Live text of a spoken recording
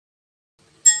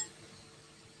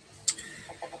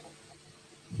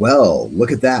Well,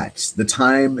 look at that. The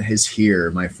time is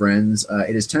here, my friends.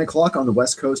 It is 10 o'clock on the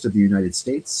west coast of the United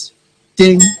States.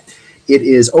 Ding! It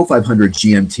is 0500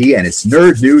 GMT, and it's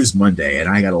Nerd News Monday, and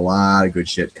I got a lot of good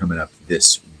shit coming up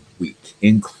this week,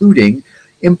 including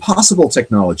impossible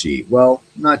technology. Well,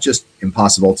 not just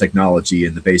impossible technology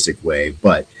in the basic way,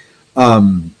 but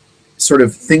sort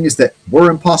of things that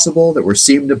were impossible, that were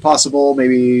seemed impossible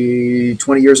maybe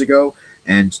 20 years ago,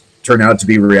 and turn out to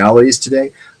be realities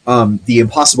today. The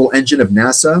impossible engine of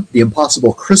NASA, the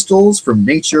impossible crystals from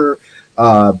nature,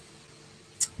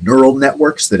 neural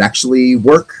networks that actually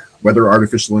work, whether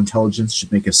artificial intelligence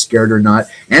should make us scared or not,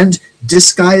 and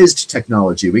disguised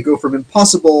technology. We go from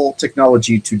impossible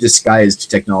technology to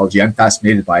disguised technology. I'm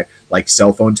fascinated by like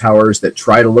cell phone towers that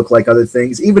try to look like other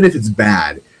things, even if it's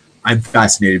bad. I'm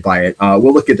fascinated by it.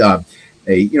 We'll look at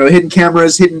hidden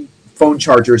cameras, hidden phone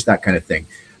chargers, that kind of thing.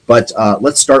 But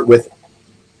let's start with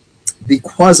the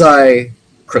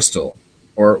quasi-crystal,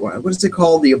 or what is it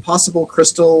called? The impossible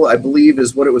crystal, I believe,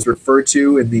 is what it was referred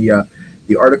to in the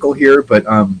article here. But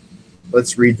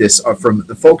let's read this from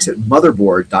the folks at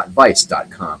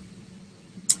motherboard.vice.com.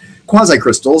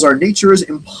 Quasi-crystals are nature's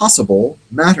impossible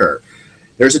matter.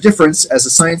 There's a difference, as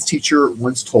a science teacher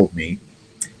once told me,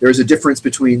 there's a difference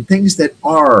between things that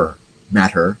are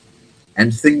matter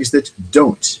and things that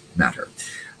don't matter.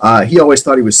 He always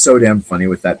thought he was so damn funny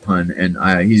with that pun, and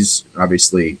he's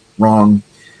obviously wrong,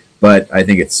 but I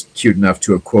think it's cute enough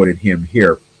to have quoted him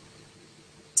here.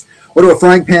 What do a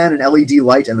frying pan, an LED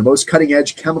light, and the most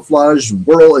cutting-edge camouflage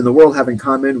whirl in the world have in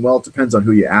common? Well, it depends on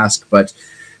who you ask, but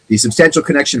the substantial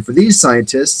connection for these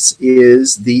scientists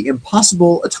is the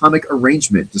impossible atomic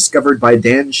arrangement discovered by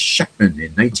Dan Shechtman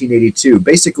in 1982.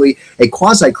 Basically, a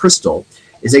quasi-crystal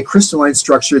is a crystalline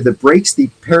structure that breaks the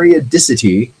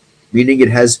periodicity, meaning it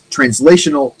has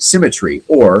translational symmetry,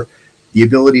 or the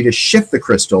ability to shift the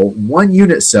crystal one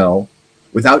unit cell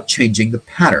without changing the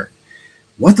pattern.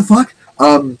 What the fuck?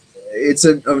 It's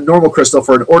a normal crystal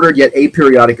for an ordered yet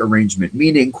aperiodic arrangement,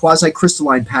 meaning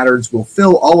quasi-crystalline patterns will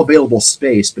fill all available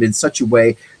space, but in such a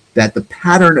way that the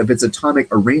pattern of its atomic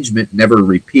arrangement never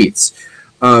repeats.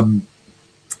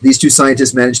 These two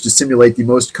scientists managed to simulate the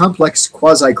most complex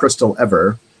quasi-crystal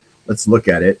ever. Let's look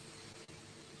at it.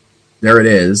 There it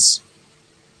is.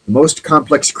 The most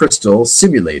complex crystal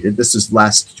simulated. This is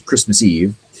last Christmas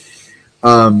Eve.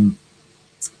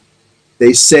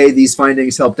 They say these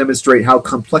findings help demonstrate how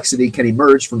complexity can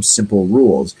emerge from simple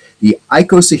rules. The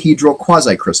icosahedral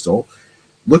quasi-crystal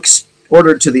looks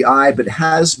ordered to the eye but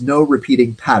has no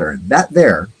repeating pattern. That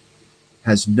there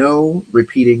has no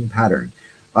repeating pattern.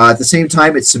 At the same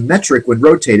time, it's symmetric when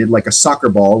rotated like a soccer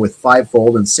ball with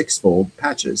 5-fold and 6-fold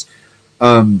patches.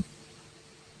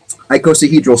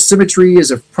 Icosahedral symmetry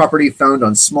is a property found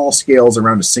on small scales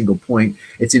around a single point.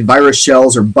 It's in virus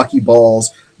shells or buckyballs,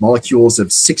 molecules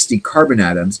of 60 carbon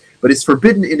atoms, but it's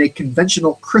forbidden in a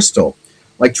conventional crystal.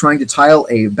 Like trying to tile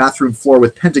a bathroom floor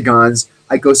with pentagons,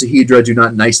 icosahedra do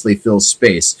not nicely fill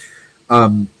space.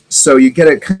 So you get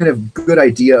a kind of good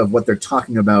idea of what they're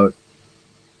talking about.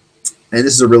 And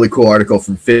this is a really cool article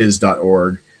from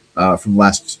phys.org from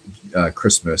last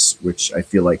Christmas, which I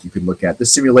feel like you could look at.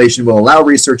 This simulation will allow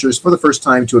researchers for the first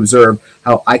time to observe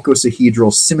how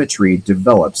icosahedral symmetry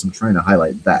develops. I'm trying to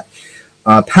highlight that.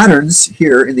 Patterns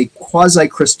here in the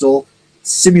quasi-crystal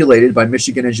simulated by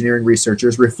Michigan engineering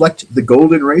researchers reflect the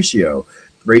golden ratio.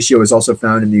 The ratio is also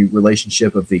found in the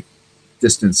relationship of the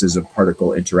distances of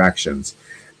particle interactions.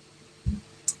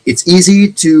 It's easy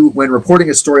to, when reporting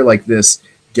a story like this,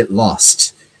 get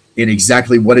lost in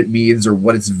exactly what it means or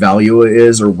what its value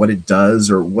is or what it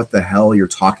does or what the hell you're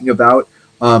talking about.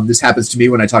 This happens to me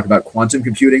when I talk about quantum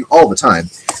computing all the time.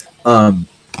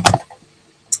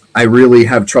 I really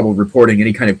have trouble reporting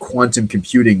any kind of quantum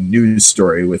computing news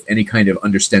story with any kind of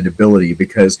understandability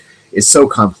because it's so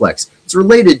complex. It's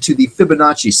related to the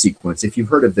Fibonacci sequence, if you've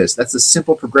heard of this. That's a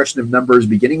simple progression of numbers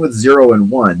beginning with 0 and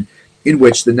 1, in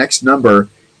which the next number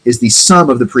is the sum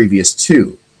of the previous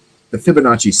two. The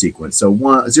Fibonacci sequence. So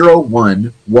 0,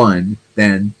 1, 1,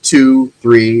 then 2,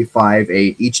 3, 5,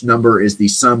 8. Each number is the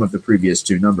sum of the previous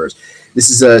two numbers. This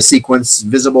is a sequence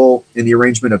visible in the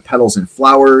arrangement of petals in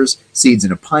flowers, seeds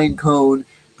in a pine cone,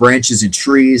 branches in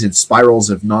trees, and spirals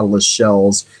of nautilus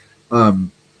shells.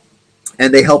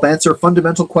 And they help answer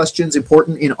fundamental questions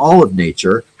important in all of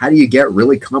nature. How do you get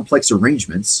really complex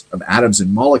arrangements of atoms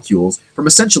and molecules from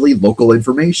essentially local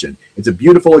information? It's a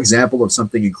beautiful example of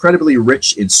something incredibly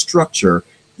rich in structure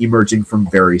emerging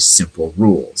from very simple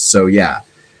rules. So yeah,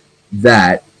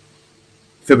 that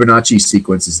Fibonacci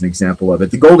sequence is an example of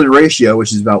it. The golden ratio,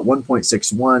 which is about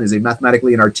 1.61, is a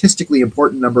mathematically and artistically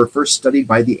important number first studied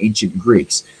by the ancient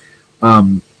Greeks.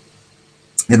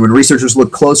 And when researchers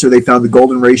looked closer, they found the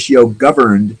golden ratio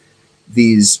governed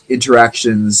these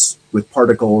interactions with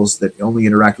particles that only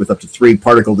interact with up to 3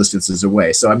 particle distances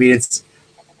away. So, I mean, it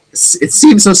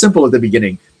seems so simple at the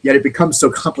beginning, yet it becomes so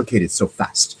complicated so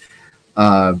fast.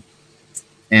 And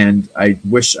I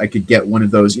wish I could get one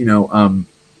of those, you know,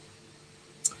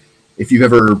 if you've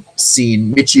ever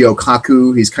seen Michio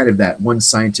Kaku, he's kind of that one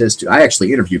scientist. I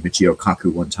actually interviewed Michio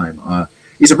Kaku one time.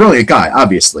 He's a brilliant guy,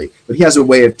 obviously, but he has a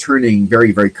way of turning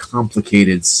very, very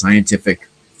complicated scientific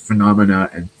phenomena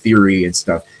and theory and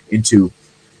stuff into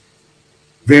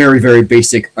very, very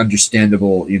basic,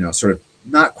 understandable, you know, sort of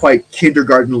not quite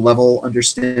kindergarten level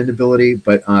understandability,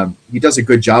 but he does a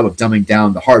good job of dumbing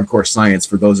down the hardcore science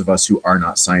for those of us who are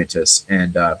not scientists.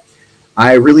 And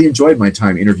I really enjoyed my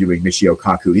time interviewing Michio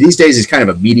Kaku. These days, he's kind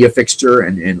of a media fixture,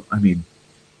 and I mean,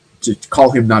 to call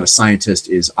him not a scientist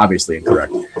is obviously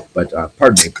incorrect. But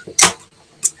pardon me.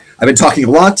 I've been talking a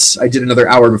lot. I did another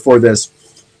hour before this.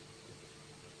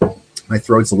 My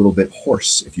throat's a little bit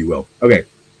hoarse, if you will. Okay,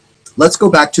 let's go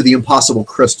back to the impossible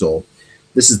crystal.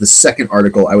 This is the second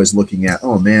article I was looking at.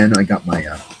 Oh, man, I got my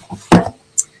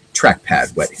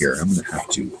trackpad wet here. I'm going to have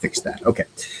to fix that. Okay.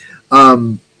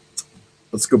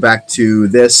 Let's go back to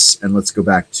this, and let's go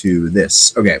back to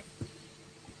this. Okay.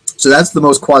 So that's the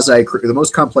most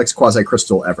complex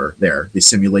quasi-crystal ever there, the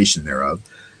simulation thereof.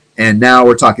 And now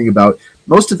we're talking about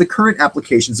most of the current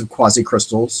applications of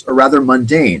quasi-crystals are rather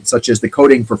mundane, such as the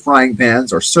coating for frying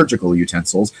pans or surgical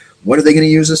utensils. What are they going to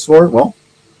use this for? Well,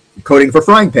 coating for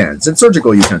frying pans and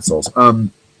surgical utensils.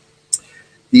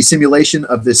 The simulation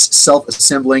of this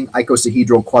self-assembling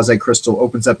icosahedral quasi-crystal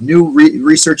opens up new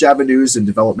research avenues and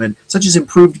development, such as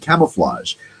improved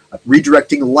camouflage,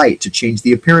 redirecting light to change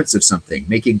the appearance of something,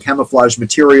 making camouflage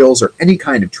materials or any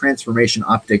kind of transformation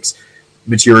optics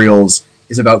materials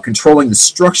is about controlling the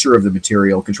structure of the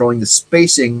material, controlling the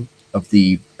spacing of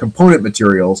the component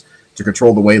materials to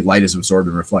control the way light is absorbed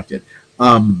and reflected.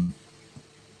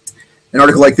 An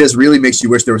article like this really makes you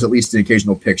wish there was at least an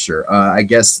occasional picture. I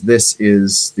guess this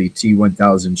is the T-1000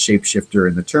 shapeshifter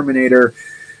in the Terminator.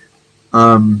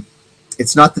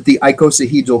 It's not that the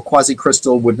icosahedral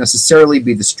quasi-crystal would necessarily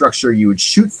be the structure you would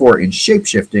shoot for in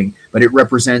shapeshifting, but it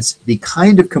represents the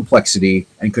kind of complexity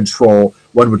and control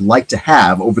one would like to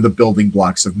have over the building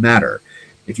blocks of matter.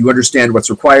 If you understand what's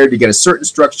required to get a certain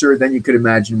structure, then you could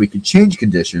imagine we could change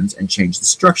conditions and change the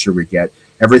structure we get.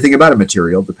 Everything about a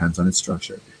material depends on its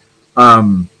structure.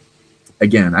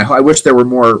 Again, I wish there were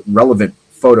more relevant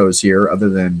photos here other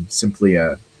than simply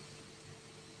a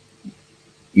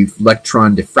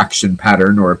electron diffraction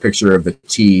pattern or a picture of the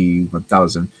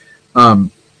T-1000.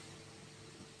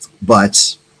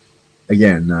 But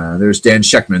again, there's Dan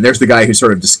Sheckman. There's the guy who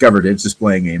sort of discovered it. It's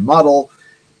displaying a model.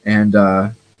 And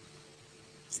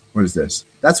what is this?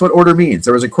 That's what order means.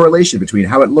 There was a correlation between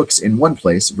how it looks in one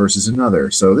place versus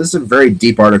another. So this is a very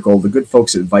deep article. The good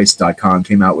folks at Vice.com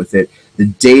came out with it. The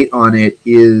date on it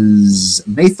is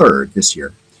May 3rd this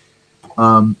year.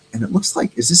 And it looks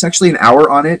like, is this actually an hour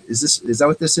on it? Is that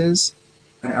what this is?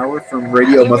 An hour from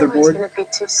Radio Motherboard? It's going to be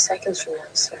 2 seconds from now,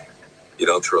 sir. You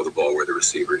don't throw the ball where the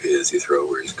receiver is. You throw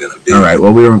where he's going to be. All right.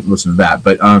 Well, we don't listen to that.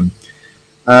 But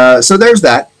so there's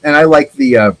that. And I like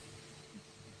the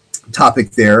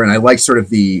topic there. And I like sort of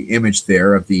the image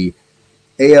there of the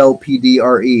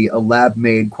ALPDRE, a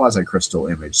lab-made quasi-crystal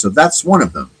image. So that's one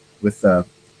of them with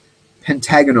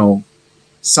pentagonal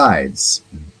sides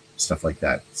and stuff like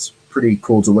that. It's pretty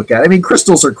cool to look at. I mean,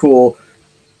 crystals are cool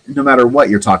no matter what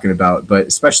you're talking about, but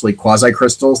especially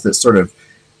quasi-crystals that sort of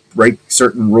break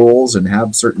certain rules and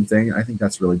have certain things. I think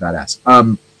that's really badass.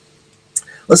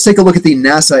 Let's take a look at the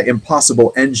NASA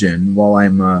Impossible engine while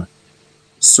I'm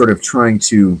sort of trying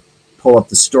to pull up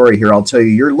the story here. I'll tell you,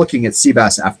 you're looking at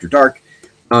cBAS After Dark.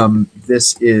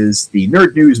 This is the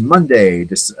Nerd News Monday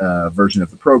version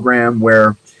of the program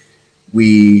where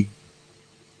we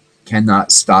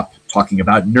cannot stop talking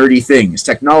about nerdy things,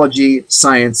 technology,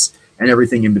 science, and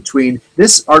everything in between.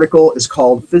 This article is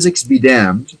called Physics Be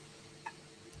Damned.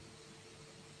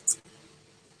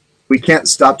 We can't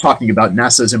stop talking about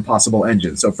NASA's Impossible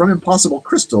engine. So from impossible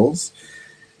crystals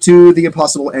to the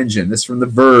Impossible engine. This from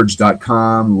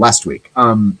TheVerge.com last week.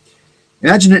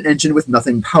 Imagine an engine with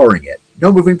nothing powering it.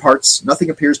 No moving parts. Nothing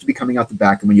appears to be coming out the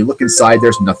back. And when you look inside,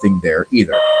 there's nothing there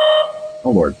either.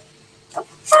 Oh, Lord.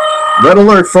 Red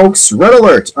alert, folks. Red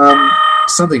alert.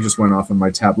 Something just went off on my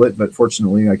tablet, but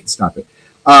fortunately I can stop it.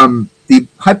 The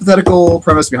hypothetical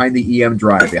premise behind the EM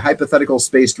drive, a hypothetical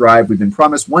space drive we've been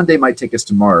promised one day might take us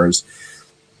to Mars.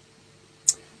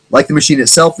 Like the machine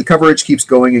itself, the coverage keeps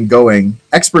going and going.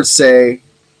 Experts say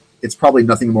it's probably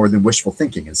nothing more than wishful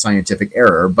thinking and scientific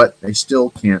error, but they still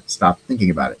can't stop thinking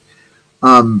about it.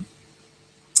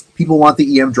 People want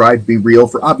the EM drive to be real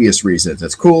for obvious reasons.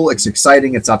 It's cool, it's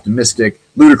exciting, it's optimistic,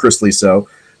 ludicrously so.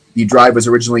 The drive was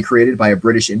originally created by a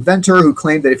British inventor who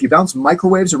claimed that if you bounce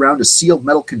microwaves around a sealed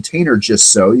metal container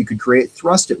just so, you could create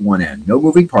thrust at one end. No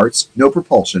moving parts, no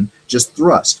propulsion, just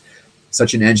thrust.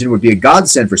 Such an engine would be a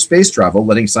godsend for space travel,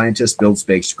 letting scientists build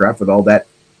spacecraft with all that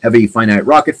heavy finite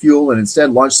rocket fuel and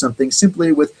instead launch something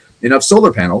simply with enough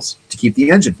solar panels to keep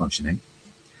the engine functioning.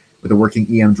 With a working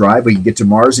EM drive, we can get to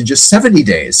Mars in just 70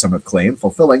 days, some have claimed,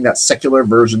 fulfilling that secular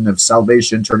version of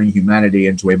salvation, turning humanity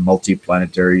into a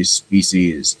multi-planetary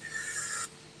species.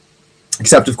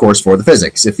 Except, of course, for the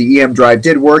physics. If the EM drive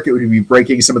did work, it would be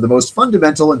breaking some of the most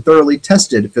fundamental and thoroughly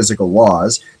tested physical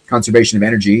laws, conservation of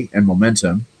energy and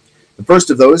momentum. The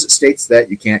first of those states that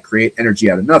you can't create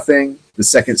energy out of nothing. The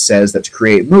second says that to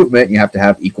create movement, you have to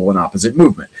have equal and opposite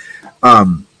movement.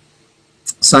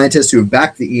 Scientists who have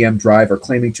backed the EM drive are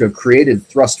claiming to have created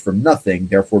thrust from nothing,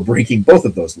 therefore breaking both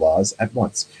of those laws at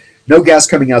once. No gas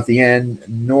coming out the end,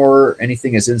 nor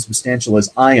anything as insubstantial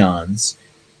as ions,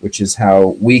 which is how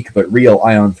weak but real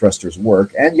ion thrusters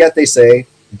work, and yet they say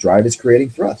the drive is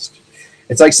creating thrust.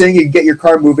 It's like saying you can get your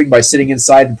car moving by sitting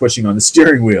inside and pushing on the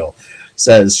steering wheel,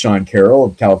 says Sean Carroll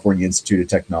of California Institute of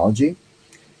Technology.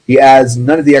 He adds,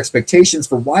 none of the expectations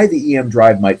for why the EM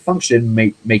drive might function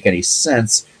make any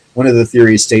sense. One of the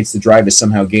theories states the drive is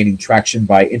somehow gaining traction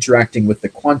by interacting with the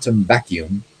quantum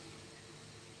vacuum.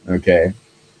 Okay.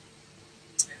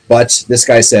 But this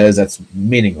guy says that's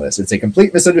meaningless. It's a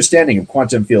complete misunderstanding of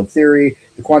quantum field theory.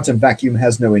 The quantum vacuum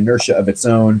has no inertia of its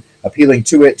own. Appealing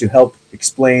to it to help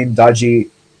explain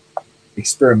dodgy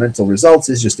experimental results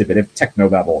is just a bit of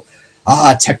technobabble.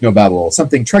 Ah, technobabble.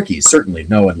 Something Trekkies certainly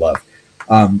know and love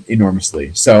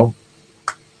enormously. So,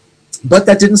 but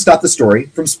that didn't stop the story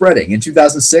from spreading. In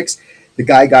 2006, the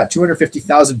guy got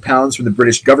 250,000 pounds from the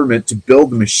British government to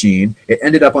build the machine. It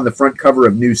ended up on the front cover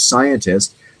of New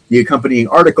Scientist. The accompanying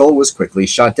article was quickly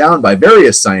shot down by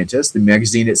various scientists. The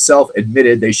magazine itself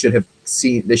admitted they should have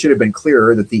been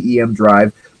clearer that the EM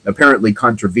drive apparently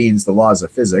contravenes the laws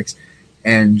of physics.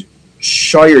 And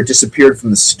Scheuer disappeared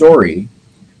from the story,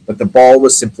 but the ball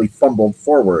was simply fumbled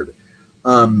forward.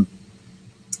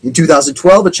 In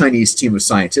 2012, a Chinese team of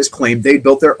scientists claimed they'd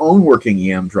built their own working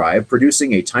EM drive,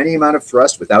 producing a tiny amount of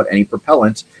thrust without any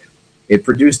propellant. It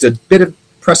produced a bit of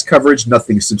press coverage,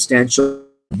 nothing substantial.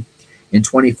 In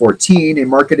 2014, a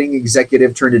marketing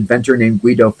executive turned inventor named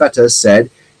Guido Fetta said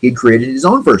he'd created his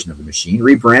own version of the machine,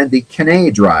 rebranded the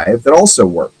Cannae drive, that also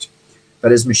worked.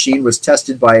 Fetta's machine was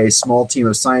tested by a small team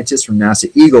of scientists from NASA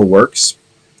Eagle Works,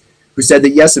 who said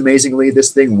that, yes, amazingly,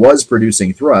 this thing was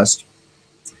producing thrust.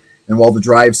 And while the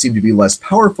drive seemed to be less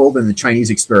powerful than the Chinese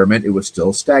experiment, it was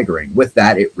still staggering. With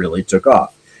that, it really took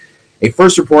off. A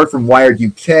first report from Wired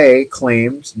UK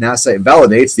claimed NASA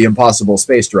validates the impossible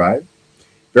space drive.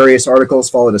 Various articles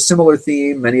followed a similar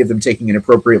theme, many of them taking an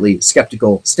appropriately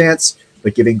skeptical stance,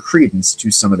 but giving credence to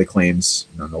some of the claims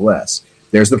nonetheless.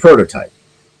 There's the prototype.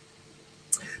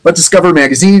 But Discover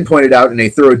magazine pointed out in a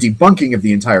thorough debunking of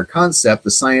the entire concept,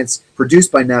 the science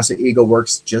produced by NASA Eagle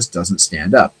Works just doesn't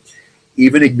stand up.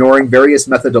 Even ignoring various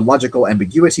methodological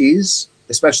ambiguities,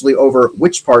 especially over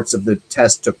which parts of the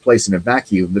test took place in a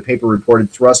vacuum, the paper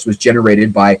reported thrust was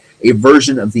generated by a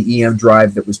version of the EM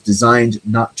drive that was designed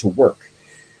not to work.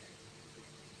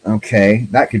 Okay,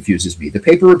 that confuses me. The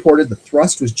paper reported the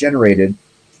thrust was generated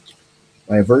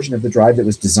by a version of the drive that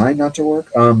was designed not to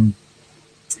work.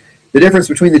 The difference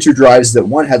between the two drives is that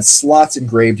one had slots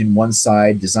engraved in one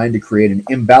side designed to create an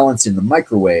imbalance in the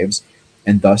microwaves,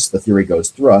 and thus the theory goes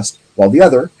thrust, while the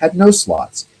other had no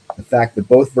slots. The fact that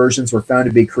both versions were found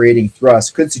to be creating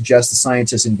thrust could suggest the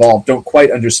scientists involved don't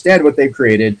quite understand what they've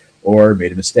created or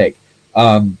made a mistake.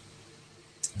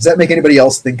 Does that make anybody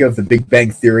else think of the Big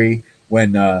Bang Theory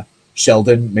when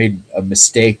Sheldon made a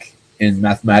mistake in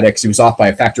mathematics? He was off by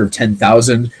a factor of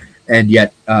 10,000 and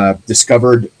yet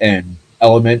discovered an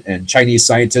element, and Chinese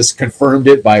scientists confirmed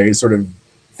it by sort of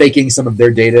faking some of their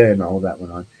data, and all of that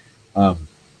went on.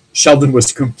 Sheldon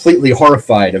was completely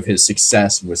horrified of his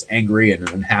success, was angry and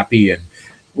unhappy, and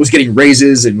was getting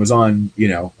raises, and was on,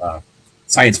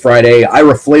 Science Friday.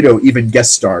 Ira Flato even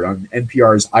guest starred on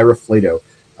NPR's Ira Flato.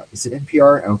 Is it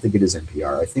NPR? I don't think it is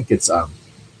NPR. I think it's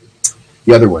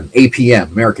the other one,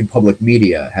 APM, American Public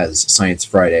Media, has Science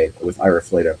Friday with Ira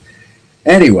Flato.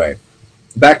 Anyway,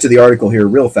 back to the article here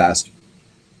real fast.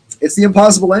 It's the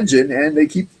impossible engine, and they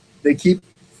keep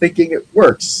thinking it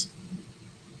works.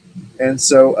 And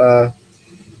so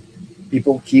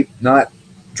people keep not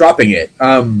dropping it.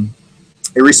 A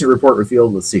recent report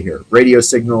revealed, let's see here, radio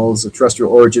signals of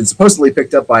terrestrial origin supposedly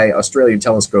picked up by Australian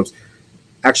telescopes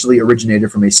actually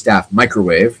originated from a staff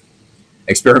microwave.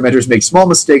 Experimenters make small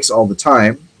mistakes all the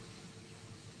time.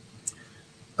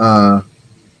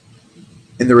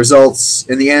 In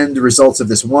the end, the results of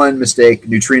this one mistake,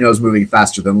 neutrinos moving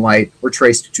faster than light, were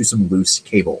traced to some loose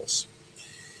cables.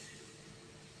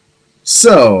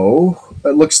 So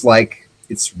it looks like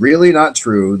it's really not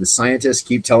true. The scientists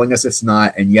keep telling us it's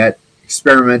not, and yet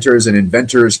experimenters and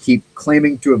inventors keep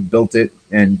claiming to have built it,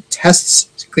 and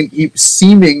tests keep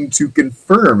seeming to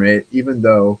confirm it, even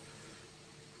though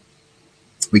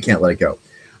we can't let it go.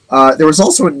 There was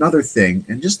also another thing,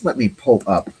 and just let me pull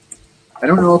up. I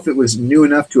don't know if it was new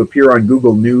enough to appear on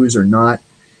Google News or not,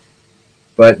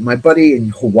 but my buddy in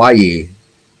Hawaii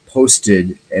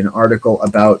posted an article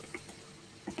about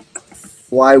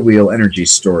flywheel energy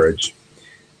storage.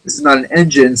 This is not an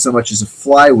engine so much as a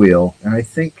flywheel, and I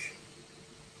think,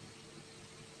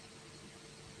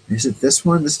 is it this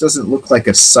one? This doesn't look like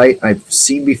a site I've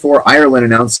seen before. Ireland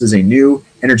announces a new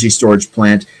energy storage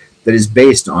plant that is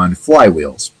based on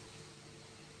flywheels.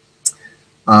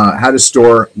 How to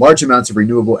store large amounts of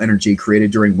renewable energy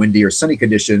created during windy or sunny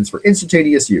conditions for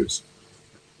instantaneous use.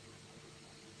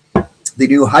 The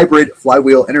new hybrid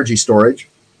flywheel energy storage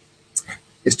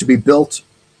is to be built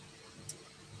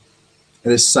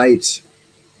at a site.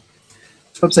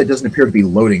 This website doesn't appear to be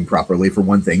loading properly, for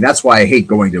one thing. That's why I hate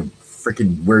going to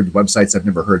freaking weird websites I've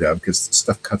never heard of, because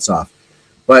stuff cuts off.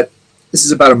 But this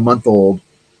is about a month old.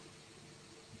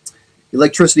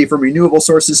 Electricity from renewable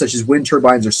sources such as wind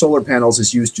turbines or solar panels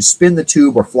is used to spin the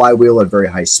tube or flywheel at very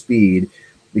high speed.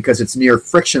 Because it's near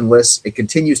frictionless, it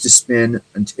continues to spin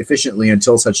efficiently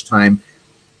until such time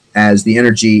as the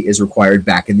energy is required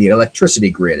back in the electricity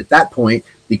grid. At that point,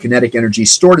 the kinetic energy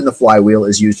stored in the flywheel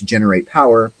is used to generate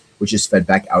power, which is fed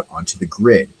back out onto the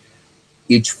grid.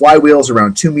 Each flywheel is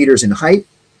around 2 meters in height.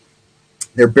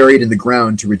 They're buried in the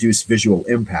ground to reduce visual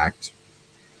impact.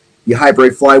 The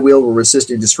hybrid flywheel will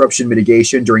assist in disruption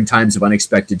mitigation during times of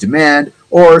unexpected demand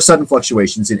or sudden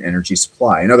fluctuations in energy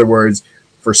supply. In other words,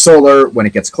 for solar, when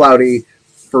it gets cloudy;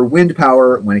 for wind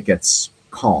power, when it gets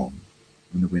calm,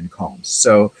 when the wind calms.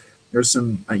 So there's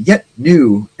some yet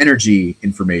new energy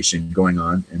information going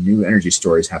on and new energy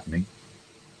stories happening.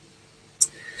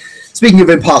 Speaking of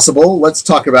impossible, let's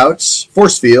talk about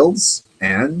force fields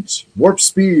and warp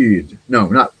speed. No,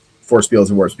 not force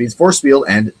fields and warp speeds. Force field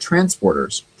and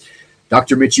transporters.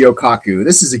 Dr. Michio Kaku,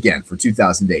 this is again for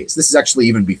 2008. This is actually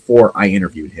even before I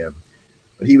interviewed him.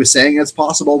 But he was saying it's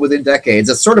possible within decades.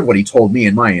 That's sort of what he told me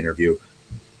in my interview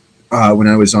when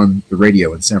I was on the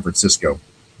radio in San Francisco.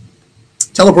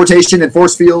 Teleportation and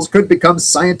force fields could become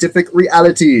scientific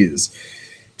realities.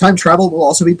 Time travel will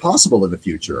also be possible in the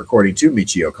future, according to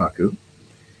Michio Kaku,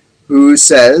 who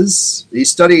says he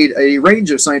studied a range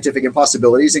of scientific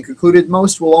impossibilities and concluded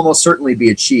most will almost certainly be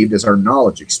achieved as our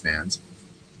knowledge expands.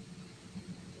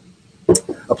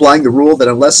 Applying the rule that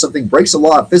unless something breaks a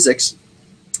law of physics,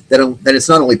 then it's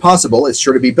not only possible, it's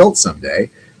sure to be built someday.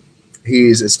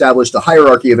 He's established a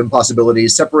hierarchy of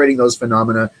impossibilities, separating those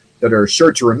phenomena that are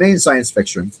sure to remain science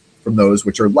fiction from those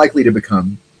which are likely to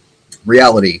become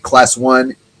reality. Class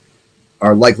 1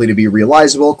 are likely to be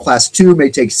realizable. Class 2 may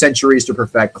take centuries to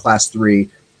perfect. Class 3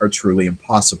 are truly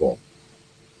impossible.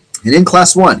 And in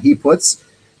Class 1, he puts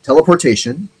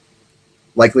teleportation,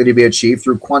 likely to be achieved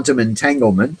through quantum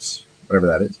entanglement, whatever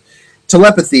that is.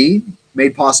 Telepathy,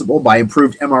 made possible by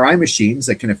improved MRI machines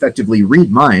that can effectively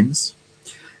read minds.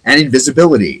 And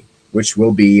invisibility, which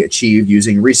will be achieved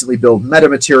using recently built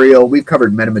metamaterial. We've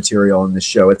covered metamaterial in this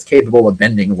show. It's capable of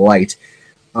bending light.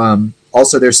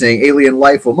 Also, they're saying alien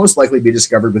life will most likely be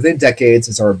discovered within decades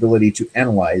as our ability to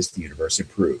analyze the universe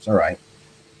improves. All right.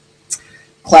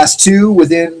 Class 2,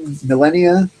 within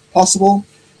millennia, possible.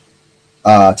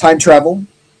 Time travel,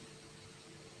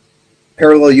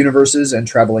 parallel universes, and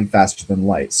traveling faster than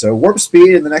light. So warp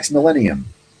speed in the next millennium,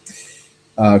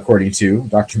 according to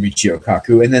Dr. Michio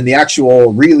Kaku. And then the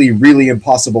actual really, really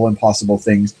impossible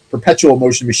things, perpetual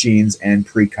motion machines and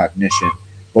precognition,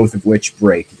 both of which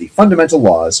break the fundamental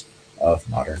laws of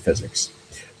modern physics.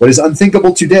 What is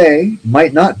unthinkable today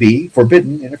might not be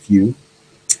forbidden in a few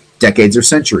decades or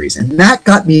centuries. And that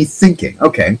got me thinking,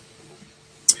 okay,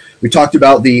 we talked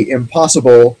about the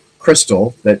impossible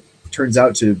crystal that turns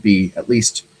out to be at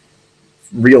least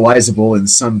realizable in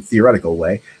some theoretical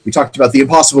way. We talked about the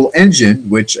impossible engine,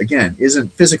 which, again,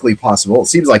 isn't physically possible. It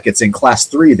seems like it's in Class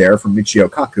 3 there from Michio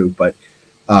Kaku, but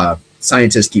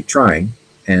scientists keep trying,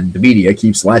 and the media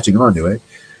keeps latching onto it.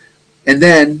 And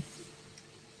then,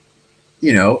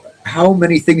 you know, how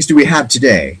many things do we have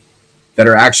today that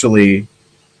are actually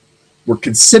were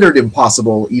considered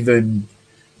impossible even,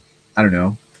 I don't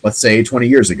know, let's say 20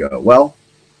 years ago? Well,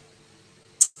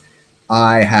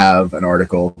 I have an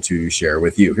article to share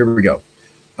with you. Here we go.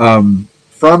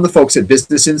 From the folks at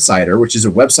Business Insider, which is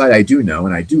a website I do know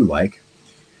and I do like.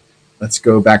 Let's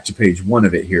go back to page 1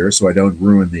 of it here so I don't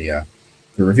ruin the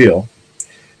reveal.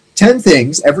 10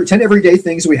 everyday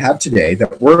things we have today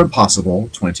that were impossible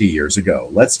 20 years ago.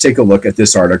 Let's take a look at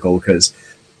this article because,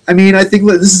 I mean, I think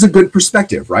this is a good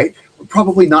perspective, right? We're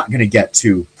probably not going to get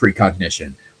to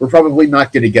precognition. We're probably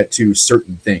not going to get to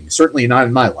certain things. Certainly not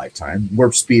in my lifetime.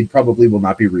 Warp speed probably will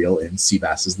not be real in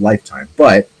cBas's lifetime.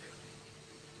 But,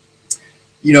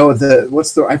 you know,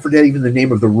 I forget even the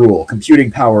name of the rule.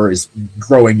 Computing power is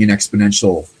growing in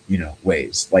exponential,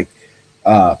 ways. Like,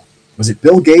 was it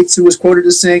Bill Gates who was quoted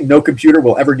as saying, no computer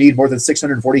will ever need more than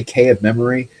 640K of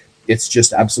memory? It's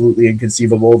just absolutely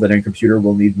inconceivable that a computer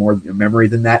will need more memory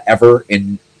than that ever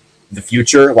in the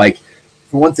future. Like,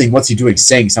 for one thing, what's he doing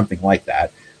saying something like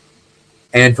that?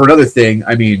 And for another thing,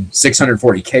 I mean,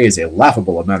 640K is a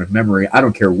laughable amount of memory. I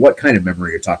don't care what kind of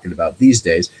memory you're talking about these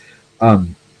days.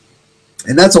 And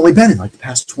that's only been in like the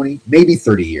past 20, maybe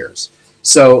 30 years.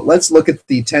 So let's look at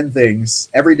the 10 things,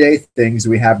 everyday things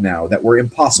we have now that were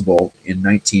impossible in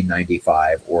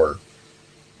 1995 or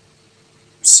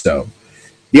so.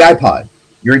 The iPod,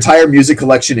 your entire music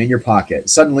collection in your pocket.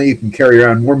 Suddenly you can carry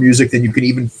around more music than you can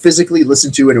even physically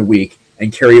listen to in a week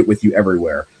and carry it with you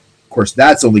everywhere. Of course,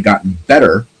 that's only gotten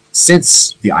better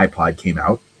since the iPod came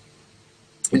out.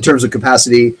 In terms of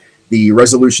capacity, the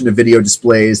resolution of video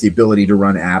displays, the ability to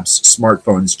run apps,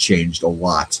 smartphones changed a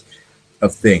lot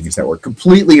of things that were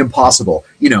completely impossible.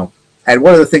 And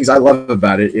one of the things I love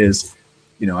about it is,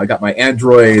 I got my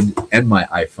Android and my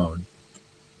iPhone.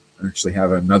 I actually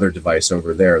have another device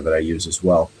over there that I use as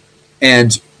well.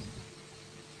 And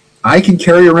I can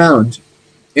carry around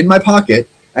in my pocket,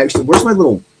 actually, where's my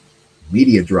little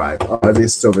media drive? Oh,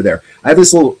 this is over there. I have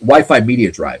this little Wi-Fi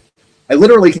media drive. I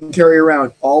literally can carry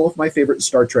around all of my favorite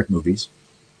Star Trek movies,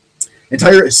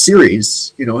 entire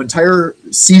series, entire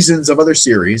seasons of other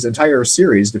series, entire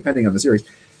series, depending on the series.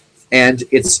 And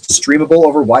it's streamable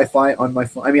over Wi-Fi on my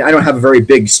phone. I mean, I don't have a very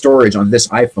big storage on this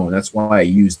iPhone. That's why I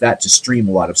use that to stream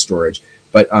a lot of storage.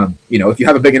 But, if you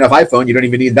have a big enough iPhone, you don't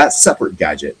even need that separate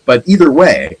gadget. But either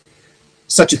way,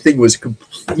 such a thing was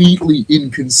completely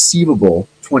inconceivable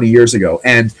 20 years ago.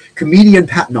 And comedian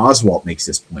Patton Oswalt makes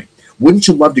this point. Wouldn't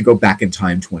you love to go back in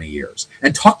time 20 years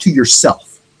and talk to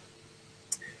yourself?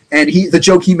 And the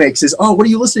joke he makes is, oh, what are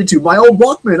you listening to? My old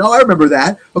Walkman. Oh, I remember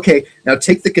that. Okay, now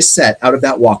take the cassette out of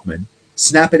that Walkman,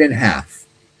 snap it in half.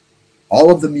 All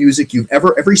of the music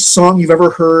every song you've ever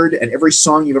heard and every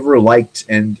song you've ever liked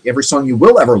and every song you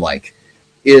will ever like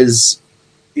is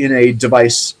in a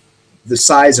device the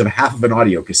size of half of an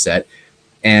audio cassette.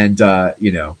 And,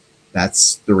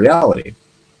 that's the reality.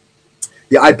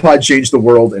 The iPod changed the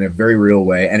world in a very real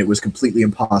way, and it was completely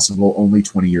impossible only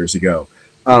 20 years ago.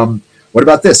 What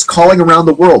about this? Calling around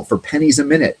the world for pennies a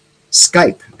minute.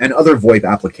 Skype and other VoIP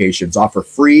applications offer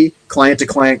free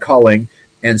client-to-client calling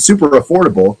and super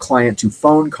affordable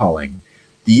client-to-phone calling.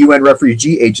 The UN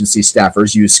Refugee Agency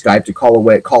staffers use Skype to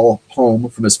call home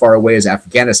from as far away as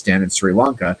Afghanistan and Sri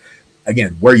Lanka.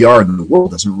 Again, where you are in the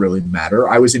world doesn't really matter.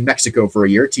 I was in Mexico for a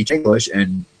year teaching English,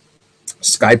 and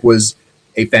Skype was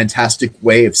a fantastic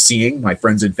way of seeing my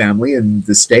friends and family in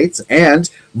the States, and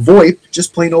VoIP,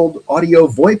 just plain old audio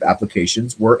VoIP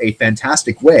applications, were a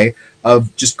fantastic way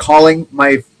of just calling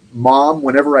my mom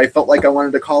whenever I felt like I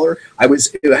wanted to call her. I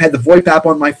had the VoIP app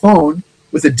on my phone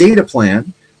with a data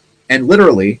plan, and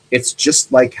literally, it's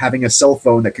just like having a cell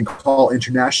phone that can call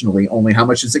internationally, only how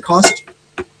much does it cost?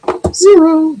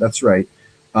 $0. That's right.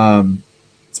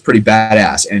 It's pretty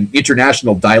badass. And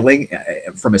international dialing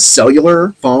from a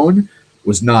cellular phone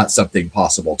was not something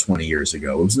possible 20 years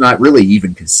ago. It was not really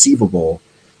even conceivable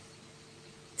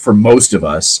for most of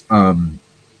us.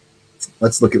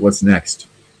 Let's look at what's next.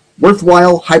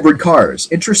 Worthwhile hybrid cars.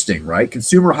 Interesting, right?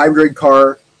 Consumer hybrid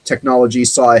car technology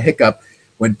saw a hiccup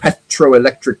when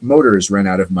petroelectric motors ran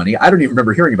out of money. I don't even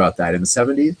remember hearing about that in the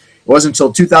 70s. It wasn't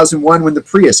until 2001 when the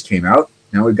Prius came out.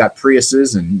 Now we've got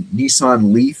Priuses and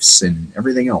Nissan Leafs and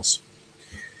everything else.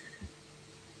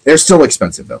 They're still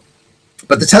expensive, though.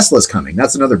 But the Tesla's coming.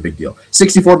 That's another big deal.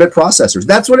 64-bit processors.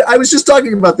 That's what I was just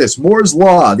talking about. This Moore's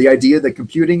law, the idea that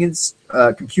computing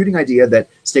idea that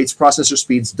states processor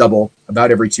speeds double about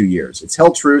every 2 years. It's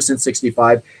held true since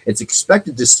 65. It's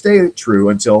expected to stay true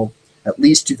until at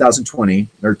least 2020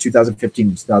 or 2015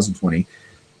 and 2020.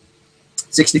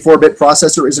 64-bit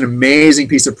processor is an amazing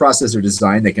piece of processor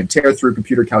design that can tear through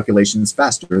computer calculations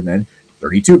faster than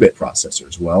 32-bit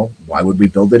processors. Well, why would we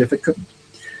build it if it couldn't?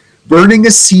 Burning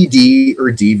a CD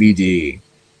or DVD.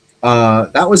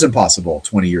 That was impossible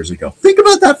 20 years ago. Think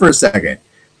about that for a second.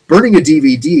 Burning a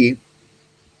DVD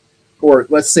or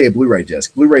let's say a Blu-ray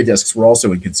disc. Blu-ray discs were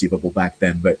also inconceivable back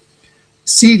then, but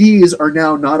CDs are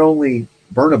now not only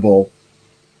burnable,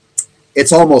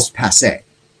 it's almost passé.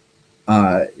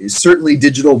 Certainly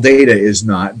digital data is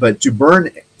not, but to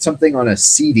burn something on a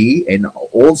CD, an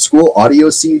old school audio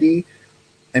CD,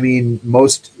 I mean,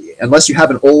 unless you have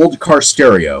an old car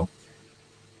stereo,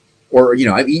 or, you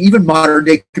know, I mean, even modern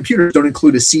day computers don't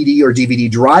include a CD or DVD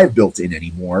drive built in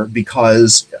anymore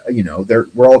because, you know,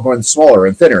 we're all going smaller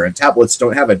and thinner, and tablets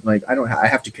don't have it. Like, I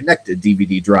have to connect a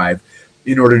DVD drive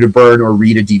in order to burn or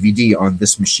read a DVD on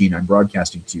this machine I'm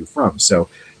broadcasting to you from. So,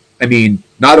 I mean,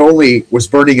 not only was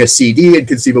burning a CD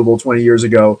inconceivable 20 years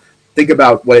ago, think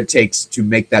about what it takes to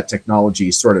make that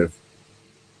technology sort of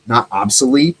not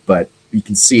obsolete, but you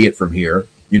can see it from here.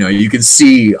 You know, you can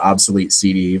see obsolete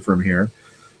CD from here.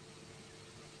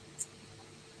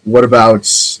 What about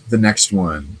the next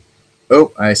one?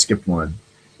 Oh, I skipped one.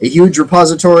 A huge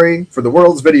repository for the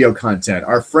world's video content.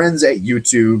 Our friends at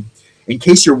YouTube, in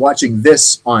case you're watching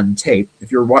this on tape,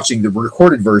 if you're watching the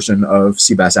recorded version of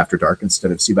CBAS After Dark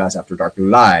instead of CBAS After Dark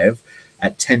live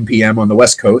at 10 p.m. on the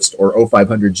West Coast or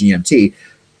 0500 GMT,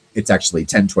 it's actually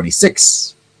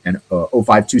 1026 and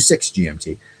 0526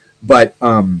 GMT. But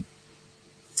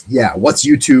yeah, what's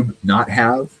YouTube not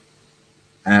have?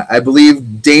 I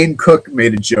believe Dane Cook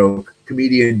made a joke,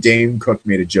 comedian Dane Cook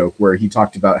made a joke where he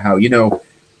talked about how, you know,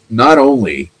 not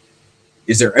only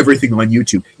is there everything on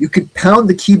YouTube, you could pound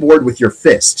the keyboard with your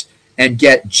fist and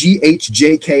get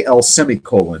GHJKL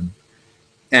semicolon.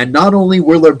 And not only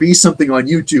will there be something on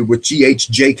YouTube with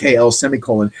GHJKL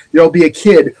semicolon, there'll be a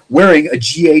kid wearing a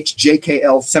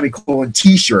GHJKL semicolon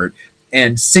t-shirt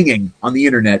and singing on the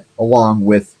internet along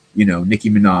with, you know, Nicki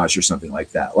Minaj or something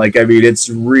like that. Like, I mean, it's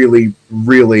really,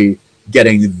 really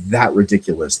getting that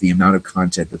ridiculous, the amount of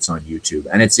content that's on YouTube.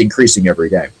 And it's increasing every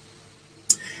day.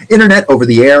 Internet over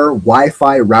the air,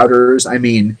 Wi-Fi routers. I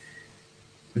mean,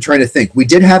 I'm trying to think. We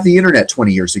did have the internet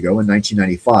 20 years ago in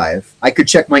 1995. I could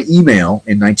check my email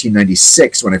in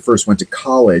 1996 when I first went to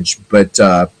college. But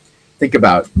think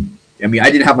about, I mean,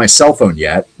 I didn't have my cell phone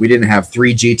yet. We didn't have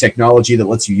 3G technology that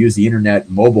lets you use the internet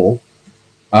mobile.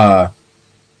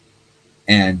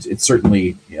 And it's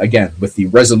certainly, again, with the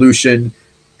resolution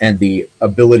and the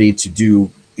ability to do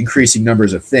increasing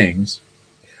numbers of things.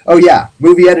 Oh, yeah,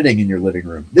 movie editing in your living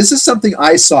room. This is something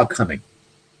I saw coming.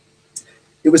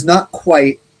 It was not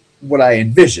quite what I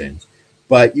envisioned,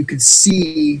 but you could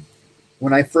see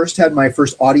when I first had my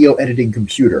first audio editing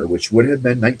computer, which would have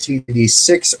been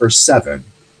 1986 or 7,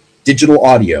 digital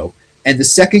audio. And the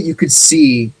second you could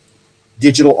see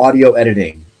digital audio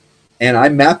editing, and I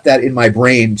mapped that in my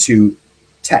brain to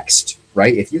text,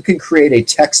 right? If you can create a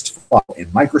text file in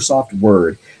Microsoft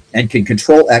Word and can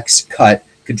Control-X cut,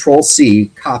 Control-C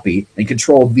copy, and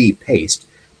Control-V paste,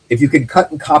 if you can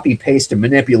cut and copy, paste, and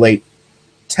manipulate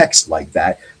text like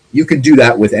that, you can do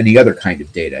that with any other kind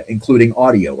of data, including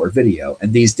audio or video.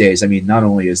 And these days, I mean, not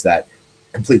only is that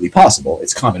completely possible,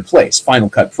 it's commonplace. Final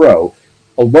Cut Pro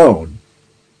alone,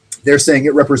 they're saying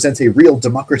it represents a real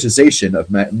democratization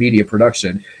of media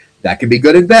production. That can be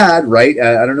good and bad, right?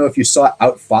 I don't know if you saw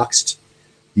Outfoxed,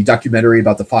 the documentary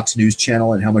about the Fox News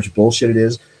channel and how much bullshit it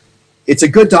is. It's a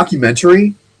good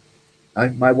documentary. I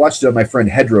watched it on my friend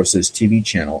Hedros's TV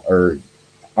channel or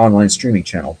online streaming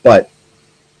channel, but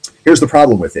here's the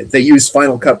problem with it. They use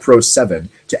Final Cut Pro 7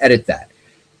 to edit that.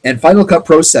 And Final Cut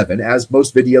Pro 7, as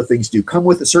most video things do, come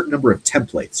with a certain number of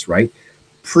templates, right?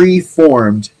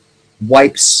 Pre-formed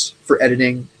wipes for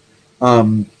editing.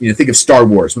 You know, think of Star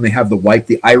Wars when they have the wipe,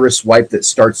 the iris wipe that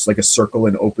starts like a circle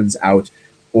and opens out,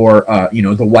 or you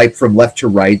know, the wipe from left to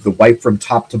right, the wipe from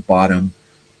top to bottom,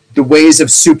 the ways of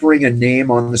supering a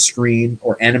name on the screen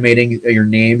or animating your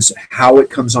names, how it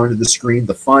comes onto the screen,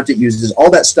 the font it uses, all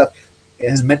that stuff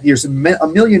has meant there's a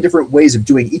million different ways of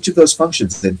doing each of those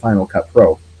functions in Final Cut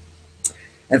Pro.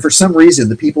 And for some reason,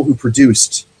 the people who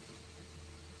produced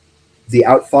the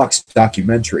Outfoxed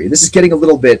documentary, this is getting a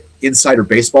little bit insider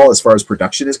baseball as far as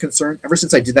production is concerned. Ever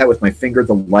since I did that with my finger,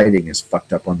 the lighting is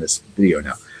fucked up on this video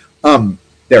now.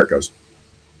 There it goes.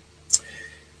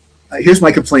 Here's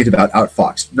my complaint about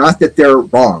Outfoxed. Not that they're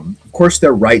wrong. Of course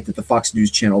they're right that the Fox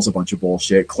News channel is a bunch of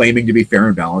bullshit, claiming to be fair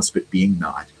and balanced, but being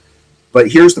not.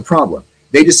 But here's the problem.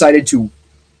 They decided to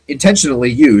intentionally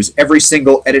use every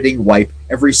single editing wipe,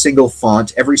 every single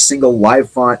font, every single live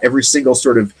font, every single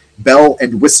sort of bell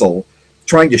and whistle,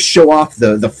 trying to show off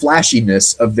the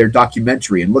flashiness of their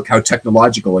documentary and look how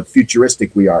technological and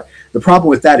futuristic we are. The problem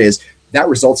with that is that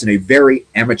results in a very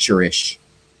amateurish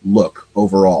look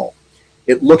overall.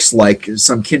 It looks like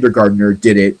some kindergartner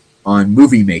did it on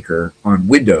Movie Maker on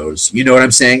Windows. You know what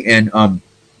I'm saying? And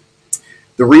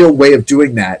the real way of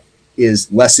doing that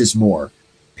is less is more.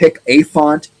 Pick a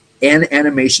font, an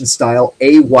animation style,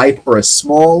 a wipe, or a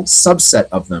small subset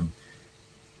of them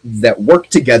that work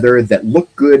together, that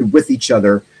look good with each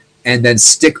other, and then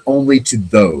stick only to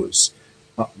those.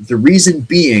 The reason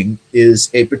being is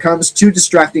it becomes too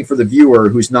distracting for the viewer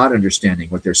who's not understanding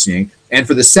what they're seeing, and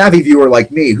for the savvy viewer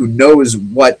like me who knows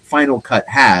what Final Cut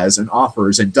has and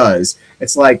offers and does.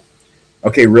 It's like,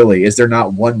 okay, really, is there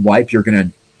not one wipe you're going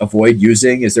to avoid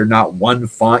using? Is there not one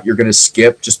font you're going to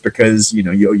skip just because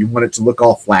you want it to look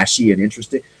all flashy and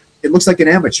interesting? It looks like an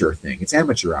amateur thing. It's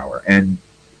amateur hour. And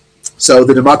so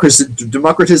the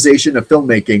democratization of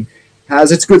filmmaking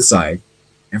has its good side.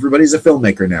 Everybody's a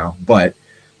filmmaker now, but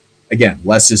again,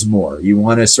 less is more. You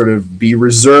want to sort of be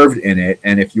reserved in it,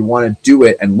 and if you want to do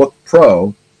it and look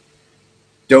pro,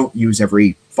 don't use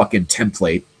every fucking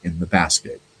template in the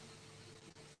basket.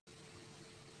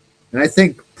 And I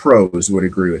think pros would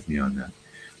agree with me on that.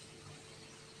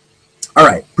 All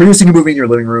right, producing a movie in your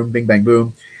living room, bing, bang,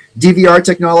 boom. DVR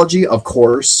technology, of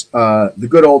course. The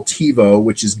good old TiVo,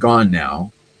 which is gone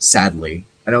now, sadly.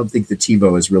 I don't think the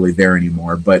TiVo is really there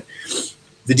anymore, but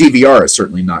the DVR is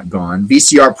certainly not gone.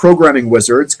 VCR programming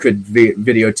wizards could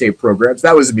videotape programs.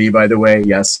 That was me, by the way,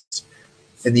 yes.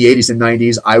 In the 80s and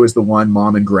 90s, I was the one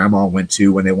Mom and Grandma went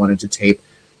to when they wanted to tape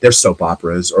their soap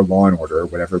operas or Law and Order, or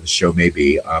whatever the show may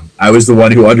be. I was the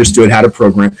one who understood how to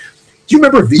program. Do you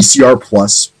remember VCR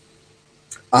Plus?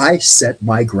 I set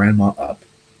my grandma up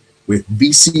with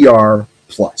VCR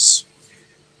Plus.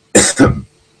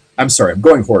 I'm sorry, I'm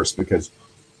going hoarse because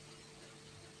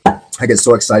I get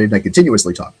so excited and I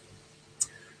continuously talk.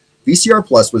 VCR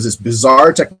Plus was this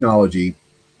bizarre technology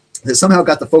that somehow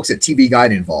got the folks at TV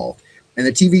Guide involved. And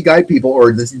the TV Guide people,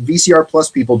 or the VCR Plus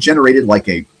people, generated like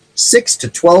a 6 to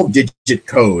 12 digit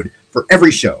code for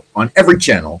every show on every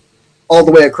channel all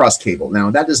the way across cable. Now,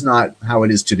 that is not how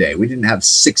it is today. We didn't have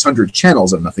 600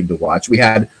 channels of nothing to watch. We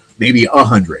had maybe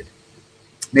 100,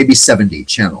 maybe 70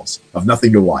 channels of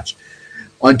nothing to watch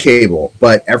on cable,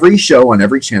 but every show on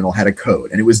every channel had a code,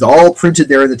 and it was all printed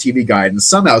there in the TV Guide, and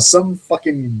somehow some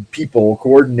fucking people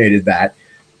coordinated that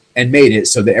and made it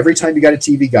so that every time you got a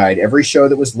TV Guide, every show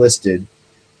that was listed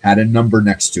had a number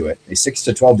next to it, a 6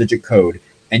 to 12 digit code,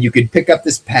 and you could pick up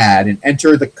this pad and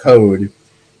enter the code,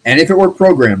 and if it were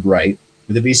programmed right,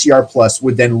 the VCR Plus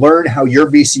would then learn how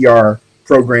your VCR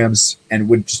programs and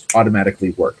would just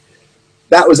automatically work.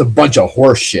 That was a bunch of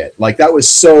horse shit. Like, that was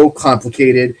so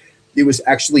complicated. It was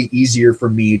actually easier for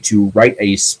me to write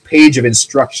a page of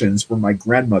instructions for my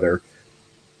grandmother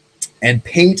and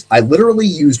paint. I literally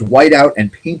used whiteout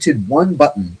and painted one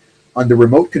button on the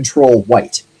remote control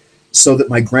white so that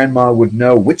my grandma would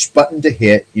know which button to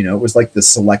hit. It was like the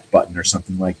select button or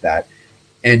something like that.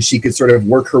 And she could sort of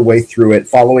work her way through it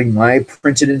following my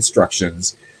printed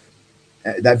instructions.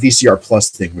 That VCR Plus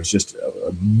thing was just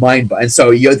a mind. And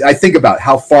so I think about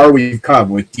how far we've come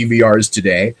with DVRs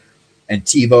today and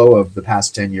TiVo of the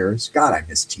past 10 years. God, I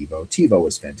miss TiVo. TiVo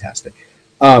was fantastic.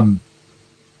 But,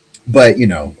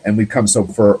 and we've come so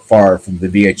far from the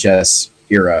VHS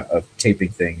era of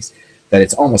taping things that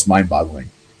it's almost mind-boggling.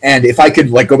 And if I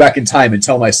could go back in time and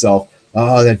tell myself,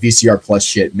 oh, that VCR Plus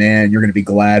shit, man, you're going to be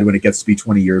glad when it gets to be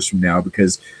 20 years from now,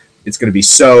 because it's going to be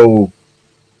so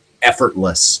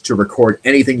effortless to record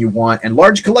anything you want, and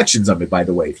large collections of it, by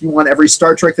the way. If you want every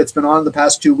Star Trek that's been on in the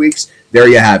past 2 weeks, there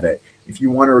you have it. If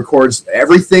you want to record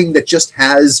everything that just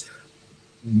has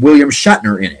William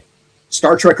Shatner in it,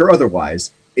 Star Trek or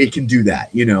otherwise, it can do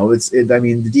that. The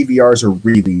DVRs are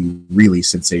really, really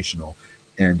sensational.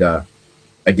 And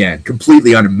again,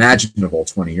 completely unimaginable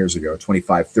 20 years ago,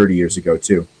 25, 30 years ago,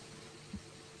 too.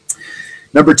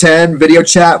 Number 10, video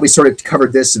chat. We sort of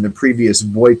covered this in the previous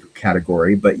VoIP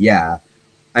category, but yeah,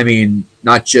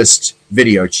 not just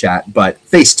video chat, but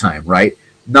FaceTime, right?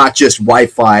 Not just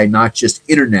Wi-Fi, not just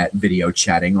internet video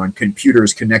chatting on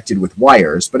computers connected with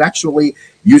wires, but actually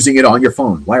using it on your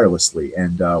phone wirelessly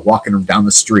and walking down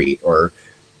the street, or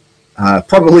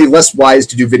probably less wise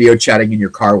to do video chatting in your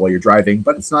car while you're driving,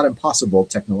 but it's not impossible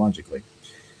technologically.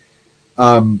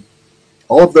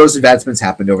 All of those advancements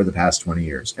happened over the past 20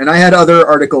 years. And I had other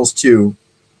articles too.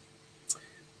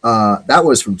 That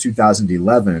was from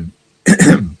 2011.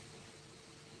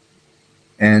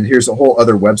 And here's a whole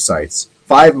other websites.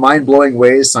 5 mind-blowing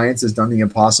ways science has done the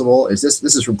impossible. This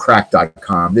is from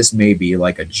crack.com. This may be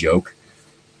like a joke.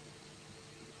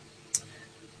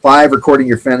 5, recording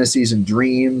your fantasies and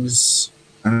dreams.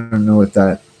 I don't know what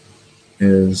that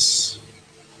is.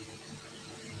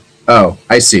 Oh,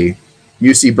 I see.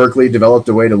 UC Berkeley developed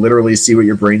a way to literally see what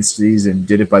your brain sees and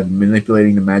did it by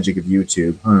manipulating the magic of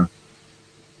YouTube. Huh.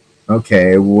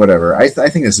 Okay, whatever. I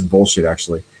think this is bullshit,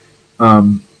 actually.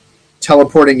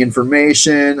 Teleporting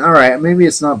information. All right, maybe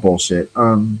it's not bullshit.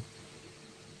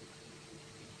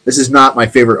 This is not my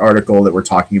favorite article that we're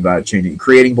talking about. Changing,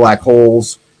 creating black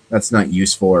holes. That's not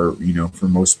useful, or for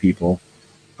most people.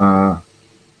 And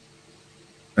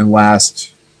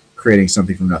last, creating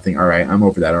something from nothing. All right, I'm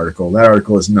over that article. That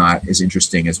article is not as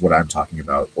interesting as what I'm talking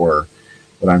about or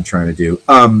what I'm trying to do.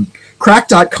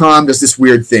 Crack.com does this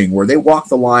weird thing where they walk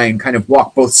the line, kind of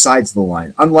walk both sides of the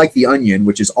line. Unlike The Onion,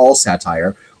 which is all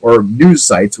satire, or news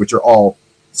sites, which are all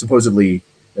supposedly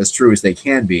as true as they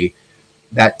can be,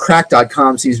 that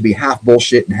Crack.com seems to be half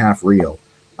bullshit and half real.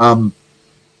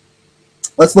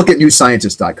 Let's look at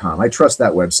newscientist.com. I trust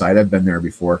that website. I've been there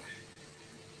before.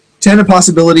 10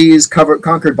 impossibilities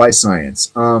conquered by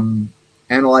science.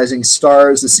 Analyzing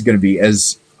stars. This is going to be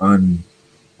as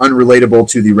unrelatable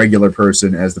to the regular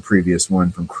person as the previous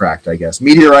one from Cracked, I guess.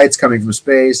 Meteorites coming from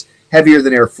space. Heavier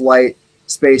than air flight.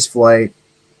 Space flight.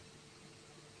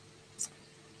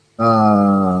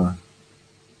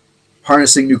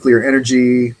 Harnessing nuclear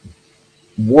energy.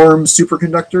 Warm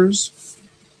superconductors.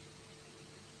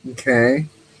 Okay.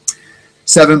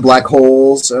 7 black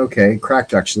holes. Okay.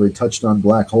 Cracked actually touched on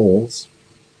black holes.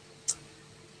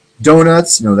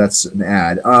 Donuts. No, that's an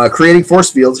ad. Creating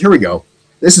force fields. Here we go.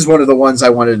 This is one of the ones I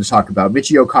wanted to talk about.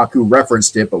 Michio Kaku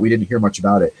referenced it, but we didn't hear much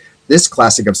about it. This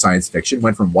classic of science fiction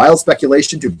went from wild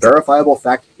speculation to verifiable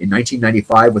fact in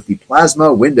 1995 with the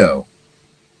plasma window.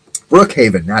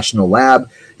 Brookhaven National Lab.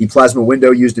 The plasma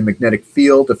window used a magnetic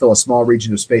field to fill a small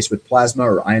region of space with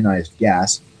plasma or ionized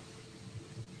gas.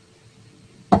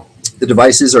 The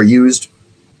devices are used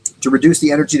to reduce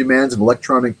the energy demands of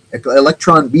electron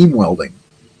beam welding.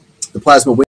 The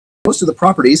plasma window has most of the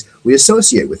properties we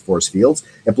associate with force fields.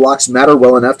 It blocks matter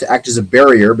well enough to act as a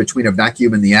barrier between a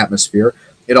vacuum and the atmosphere.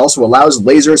 It also allows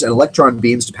lasers and electron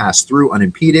beams to pass through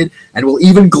unimpeded, and will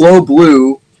even glow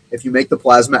blue if you make the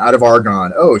plasma out of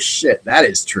argon. Oh shit, that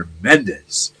is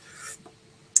tremendous.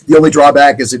 The only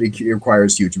drawback is that it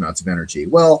requires huge amounts of energy.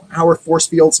 Well, how are force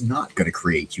fields not going to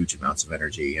create huge amounts of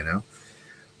energy,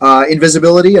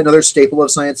 Invisibility, another staple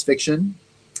of science fiction.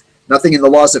 Nothing in the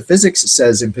laws of physics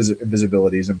says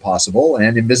invisibility is impossible,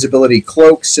 and invisibility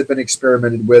cloaks have been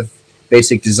experimented with.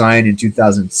 Basic design in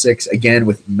 2006, again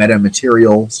with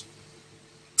metamaterials.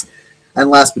 And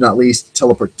last but not least,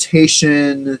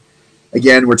 teleportation.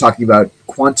 Again, we're talking about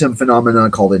quantum phenomena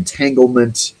called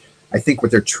entanglement. I think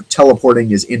what they're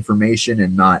teleporting is information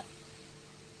and not,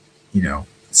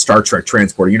 Star Trek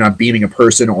transporter. You're not beaming a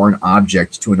person or an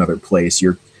object to another place.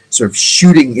 You're sort of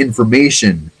shooting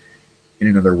information in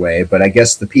another way. But I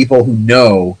guess the people who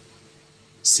know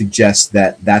suggest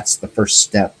that that's the first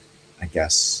step, I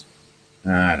guess.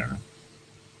 I don't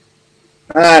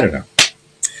know.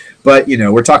 But,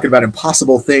 we're talking about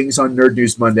impossible things on Nerd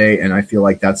News Monday, and I feel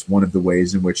like that's one of the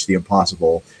ways in which the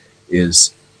impossible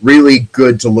is really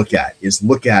good to look at, is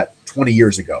look at 20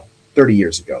 years ago, 30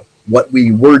 years ago, what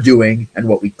we were doing and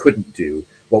what we couldn't do,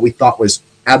 what we thought was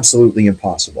absolutely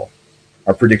impossible.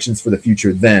 Our predictions for the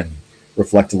future then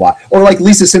reflect a lot. Or like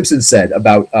Lisa Simpson said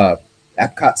about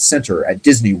Epcot Center at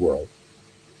Disney World.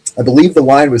 I believe the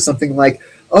line was something like,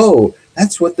 oh,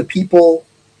 that's what the people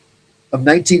of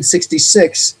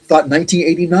 1966 thought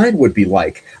 1989 would be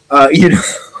like.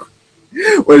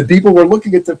 When people were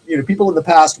looking at people in the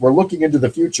past were looking into the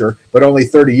future, but only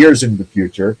 30 years into the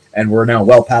future, and we're now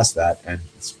well past that, and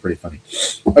it's pretty funny.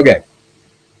 Okay,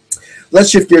 let's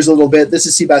shift gears a little bit. This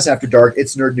is cBas After Dark.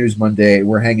 It's Nerd News Monday.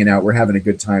 We're hanging out. We're having a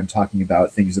good time talking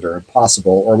about things that are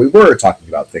impossible, or we were talking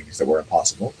about things that were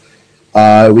impossible.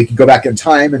 We can go back in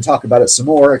time and talk about it some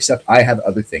more, except I have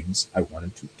other things I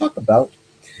wanted to talk about.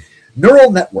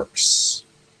 Neural networks.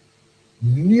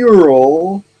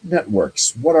 Neural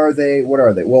networks. What are they?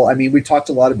 Well, I mean, we talked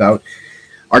a lot about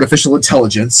artificial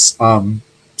intelligence.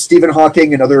 Stephen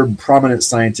Hawking and other prominent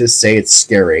scientists say it's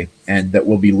scary and that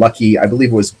we'll be lucky. I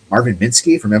believe it was Marvin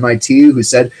Minsky from MIT who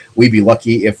said we'd be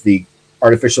lucky if the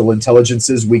artificial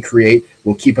intelligences we create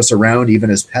will keep us around even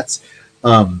as pets.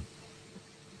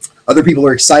 Other people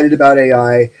are excited about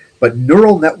AI, but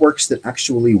neural networks that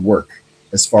actually work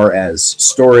as far as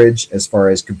storage, as far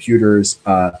as computers,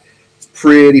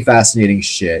 pretty fascinating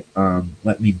shit.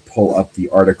 Let me pull up the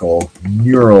article.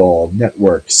 Neural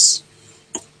networks.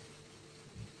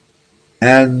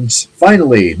 And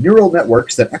finally, neural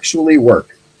networks that actually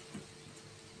work.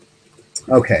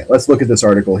 Okay, let's look at this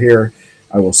article here.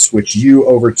 I will switch you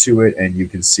over to it, and you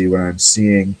can see what I'm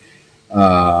seeing.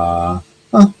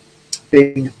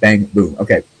 Bing, bang, boom.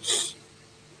 Okay.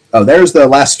 Oh, there's the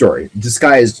last story.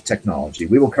 Disguised technology.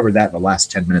 We will cover that in the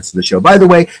last 10 minutes of the show. By the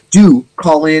way, do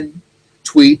call in,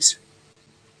 tweet.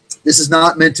 This is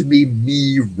not meant to be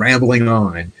me rambling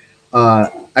on.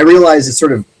 I realize it's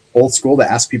sort of old school to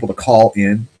ask people to call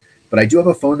in, but I do have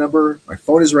a phone number. My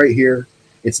phone is right here.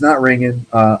 It's not ringing.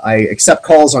 I accept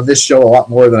calls on this show a lot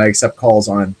more than I accept calls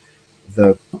on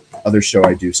the other show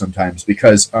I do sometimes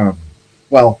because,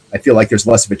 well, I feel like there's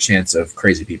less of a chance of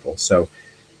crazy people. So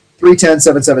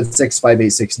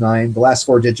 310-776-5869. The last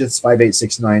 4 digits,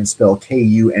 5869, spell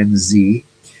KUNZ.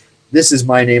 This is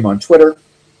my name on Twitter.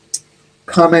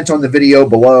 Comment on the video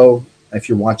below if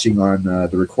you're watching on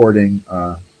the recording.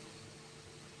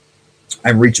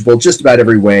 I'm reachable just about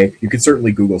every way. You can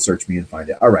certainly Google search me and find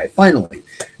it. All right, finally,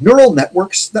 neural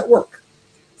networks that work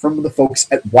from the folks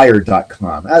at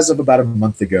Wired.com as of about a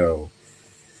month ago.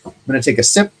 I'm going to take a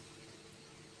sip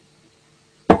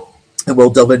and we'll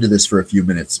delve into this for a few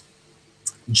minutes.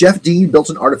 Jeff Dean built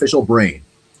an artificial brain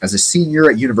as a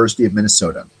senior at University of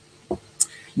Minnesota.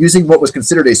 Using what was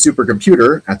considered a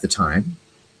supercomputer at the time,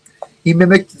 he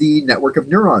mimicked the network of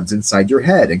neurons inside your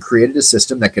head and created a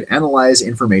system that could analyze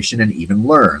information and even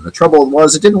learn. The trouble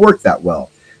was it didn't work that well.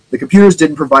 The computers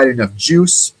didn't provide enough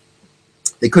juice.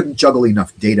 They couldn't juggle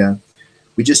enough data.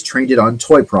 We just trained it on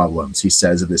toy problems, he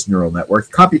says of this neural network.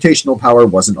 Computational power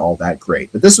wasn't all that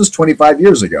great. But this was 25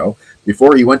 years ago,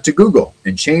 before he went to Google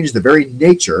and changed the very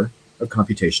nature of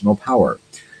computational power.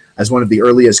 As one of the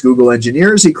earliest Google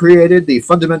engineers, he created the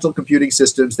fundamental computing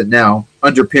systems that now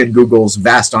underpin Google's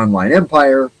vast online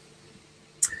empire,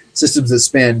 systems that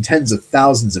span tens of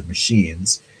thousands of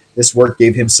machines. This work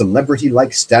gave him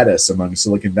celebrity-like status among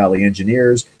Silicon Valley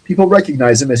engineers. People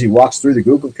recognize him as he walks through the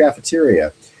Google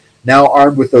cafeteria. Now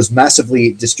armed with those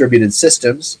massively distributed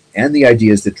systems and the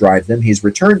ideas that drive them, he's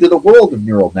returned to the world of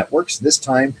neural networks. This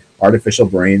time, artificial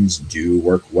brains do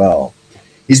work well.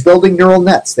 He's building neural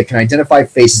nets that can identify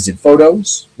faces in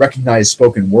photos, recognize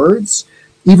spoken words,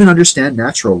 even understand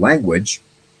natural language.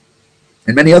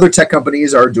 And many other tech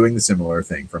companies are doing the similar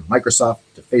thing, from Microsoft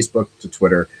to Facebook to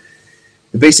Twitter.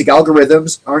 The basic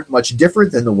algorithms aren't much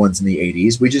different than the ones in the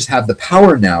 80s. We just have the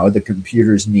power now the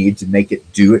computers need to make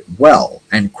it do it well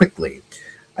and quickly.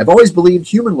 I've always believed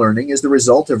human learning is the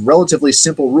result of relatively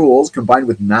simple rules combined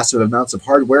with massive amounts of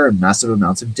hardware and massive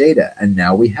amounts of data. And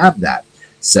now we have that,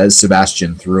 says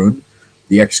Sebastian Thrun,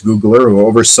 the ex-Googler who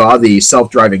oversaw the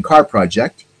self-driving car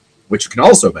project, which can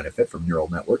also benefit from neural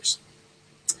networks.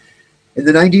 In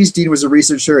the 90s, Dean was a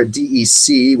researcher at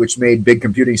DEC, which made big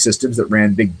computing systems that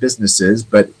ran big businesses,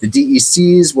 but the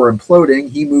DECs were imploding.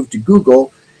 He moved to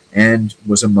Google and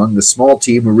was among the small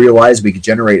team who realized we could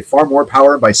generate far more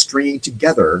power by stringing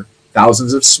together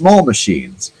thousands of small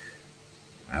machines.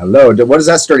 Hello, what is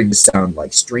that starting to sound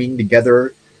like? Stringing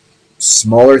together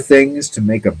smaller things to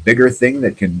make a bigger thing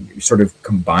that can sort of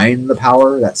combine the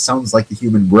power? That sounds like the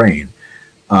human brain.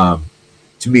 To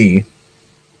me,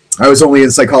 I was only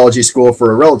in psychology school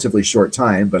for a relatively short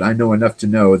time, but I know enough to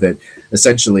know that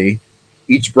essentially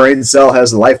each brain cell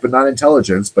has life but not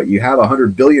intelligence, but you have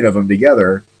 100 billion of them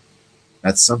together.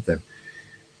 That's something.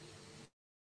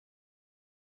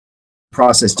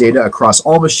 Process data across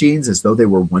all machines as though they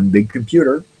were one big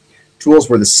computer. Tools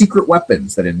were the secret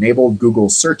weapons that enabled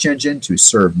Google's search engine to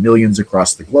serve millions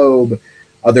across the globe.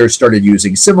 Others started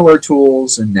using similar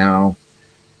tools, and now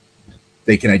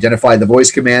they can identify the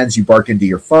voice commands you bark into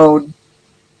your phone.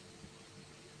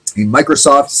 In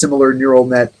Microsoft, similar neural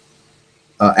net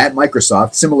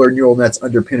similar neural nets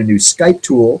underpin a new Skype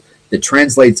tool that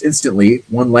translates instantly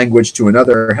one language to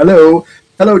another. Hello,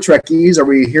 Trekkies. Are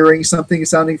we hearing something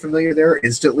sounding familiar there?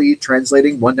 Instantly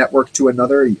translating one network to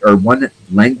another, or one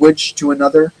language to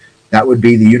another. That would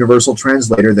be the universal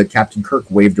translator that Captain Kirk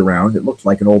waved around. It looked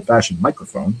like an old-fashioned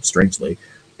microphone, strangely.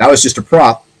 That was just a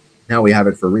prop. Now we have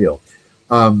it for real.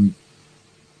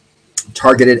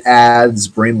 Targeted ads,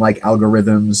 brain-like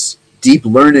algorithms, deep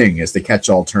learning is the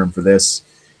catch-all term for this.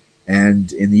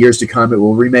 And in the years to come, it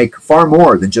will remake far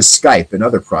more than just Skype and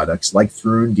other products. Like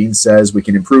Thrun, Dean says, we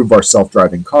can improve our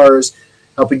self-driving cars,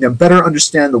 helping them better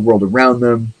understand the world around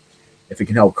them. If it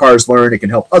can help cars learn, it can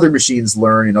help other machines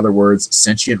learn. In other words,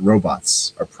 sentient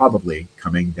robots are probably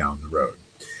coming down the road.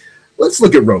 Let's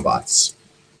look at robots.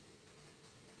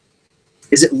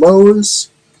 Is it Lowe's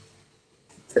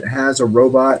that has a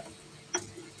robot?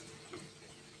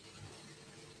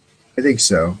 I think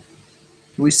so.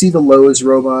 Can we see the Lowe's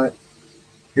robot?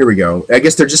 Here we go. I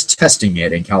guess they're just testing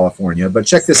it in California, but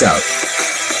check this out.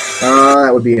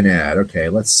 That would be an ad. Okay,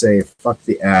 let's say fuck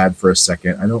the ad for a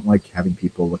second. I don't like having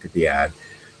people look at the ad.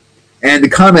 And the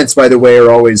comments, by the way,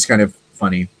 are always kind of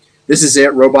funny. This is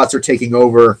it. Robots are taking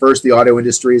over. First, the auto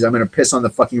industries. I'm going to piss on the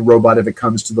fucking robot if it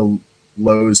comes to the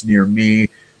Lowe's near me.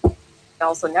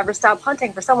 Also, never stop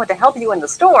hunting for someone to help you in the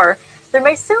store. There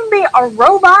may soon be a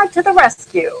robot to the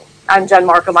rescue. I'm Jen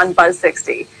Markham on Buzz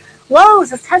 60.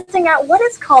 Lowe's is testing out what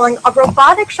it's calling a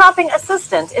robotic shopping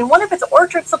assistant in one of its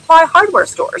Orchard Supply hardware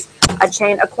stores, a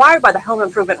chain acquired by the home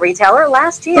improvement retailer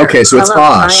last year. Okay, so it's Hello,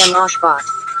 Osh. I am Oshbot.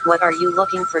 What are you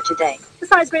looking for today?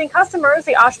 Besides greeting customers,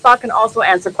 the Oshbot can also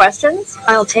answer questions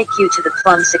I'll take you to the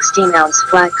plum 16-ounce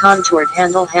flat contoured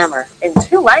handle hammer. in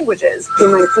 2 languages.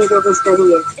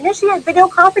 Initiate video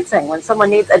conferencing when someone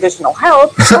needs additional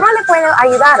help. ¿Cómo le puedo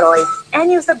ayudar hoy?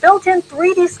 And use the built-in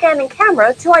 3D scanning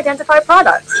camera to identify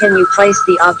products. Can you place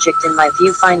the object in my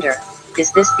viewfinder?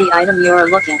 Is this the item you're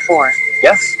looking for?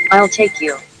 Yes. I'll take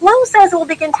you. Lowe's says it will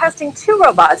begin testing 2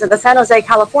 robots at the San Jose,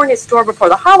 California store before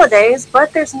the holidays,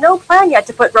 but there's no plan yet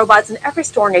to put robots in every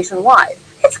store nationwide.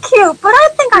 It's cute, but I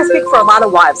think I speak for a lot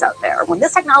of wives out there. When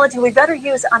this technology we better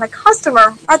use on a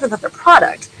customer rather than the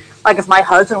product. Like if my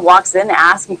husband walks in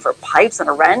asking for pipes and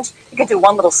a wrench, he can do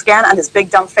one little scan on his big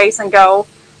dumb face and go,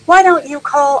 "Why don't you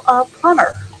call a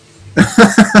plumber?"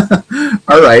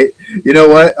 All right. You know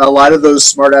what? A lot of those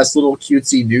smart-ass little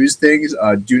cutesy news things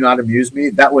do not amuse me.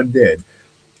 That one did.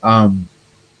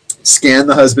 Scan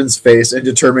the husband's face and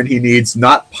determine he needs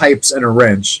not pipes and a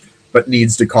wrench, but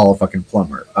needs to call a fucking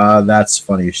plumber. That's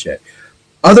funny as shit.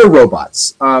 Other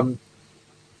robots.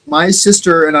 My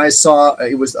sister and I saw,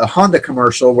 it was a Honda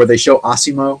commercial where they show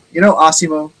Asimo. You know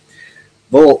Asimo?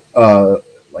 Little,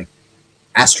 like,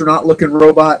 astronaut-looking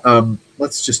robot.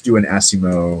 Let's just do an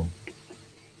Asimo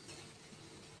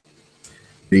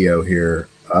video here.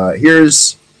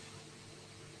 Here's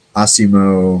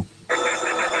Asimo.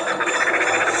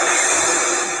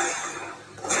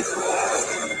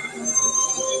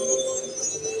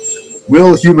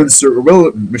 Will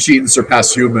machines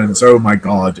surpass humans? Oh my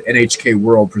God. NHK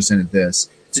World presented this.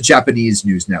 It's a Japanese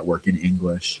news network in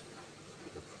English.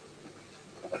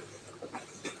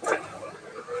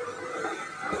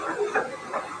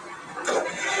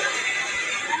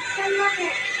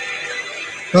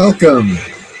 Welcome.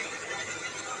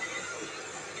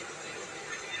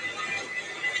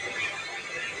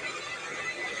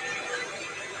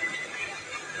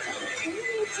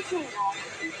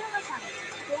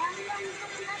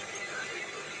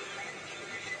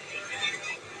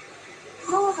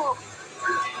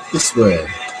 This way.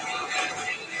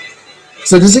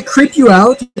 So does it creep you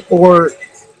out, or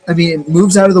I mean, it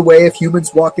moves out of the way if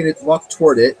humans walk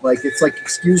toward it? Like it's like,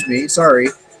 excuse me, sorry.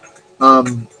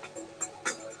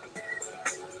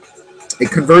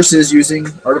 It converses using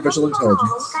artificial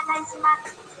intelligence.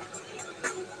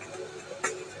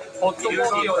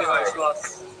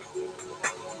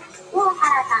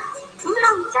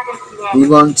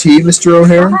 Oolong tea, Mr.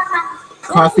 O'Hare.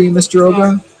 Coffee, Mr.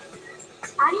 Oga.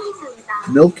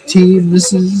 Milk tea,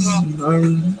 Mrs.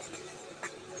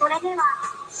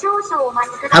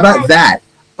 How about that?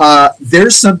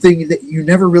 There's something that you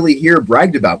never really hear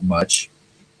bragged about much.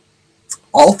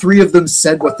 All 3 of them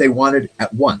said what they wanted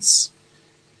at once.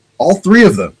 All 3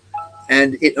 of them.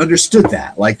 And it understood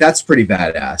that. Like, that's pretty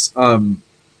badass.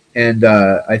 And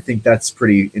I think that's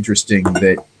pretty interesting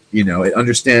that, you know, it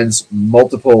understands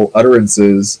multiple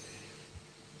utterances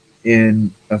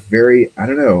in a very, I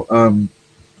don't know,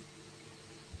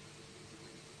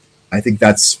 I think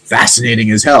that's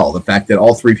fascinating as hell, the fact that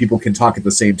all 3 people can talk at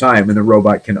the same time and the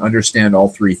robot can understand all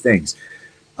 3 things.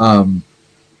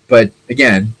 But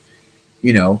again,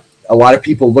 you know, a lot of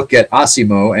people look at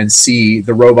Asimo and see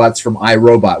the robots from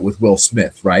iRobot with Will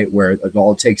Smith, right? Where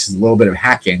all it takes is a little bit of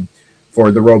hacking for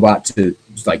the robot to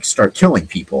like start killing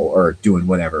people or doing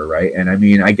whatever, right? And I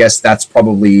mean, I guess that's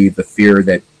probably the fear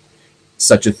that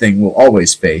such a thing will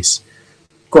always face.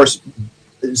 Of course,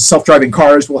 self-driving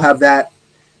cars will have that.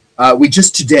 We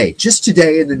just today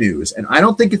in the news, and I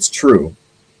don't think it's true.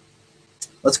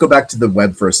 Let's go back to the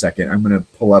web for a second. I'm going to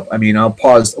pull up. I mean, I'll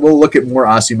pause. We'll look at more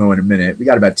Asimo in a minute. We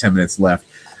got about 10 minutes left.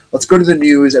 Let's go to the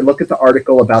news and look at the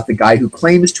article about the guy who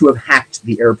claims to have hacked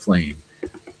the airplane.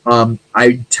 I'm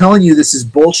telling you this is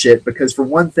bullshit because, for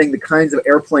one thing, the kinds of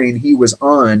airplane he was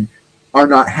on are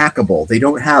not hackable. They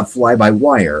don't have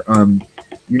fly-by-wire.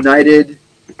 United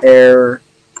Air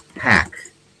hack.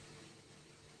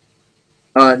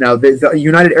 Now, the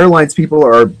United Airlines people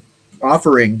are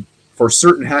offering for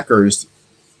certain hackers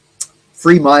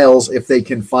free miles if they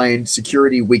can find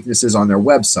security weaknesses on their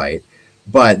website.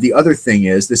 But the other thing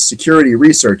is, this security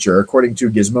researcher, according to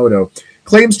Gizmodo,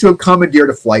 claims to have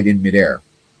commandeered a flight in midair.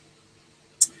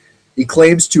 He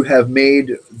claims to have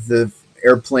made the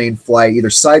airplane fly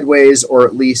either sideways or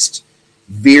at least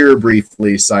veer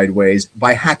briefly sideways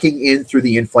by hacking in through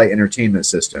the in-flight entertainment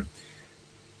system.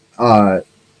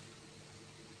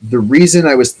 The reason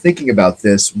I was thinking about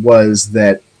this was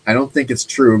that I don't think it's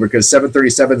true because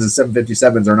 737s and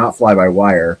 757s are not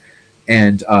fly-by-wire.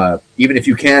 And even if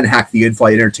you can hack the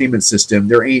in-flight entertainment system,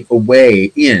 there ain't a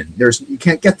way in. You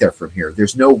can't get there from here.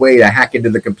 There's no way to hack into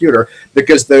the computer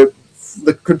because the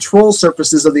control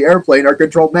surfaces of the airplane are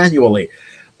controlled manually.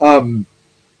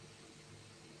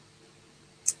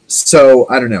 So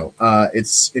I don't know.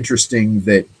 It's interesting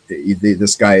that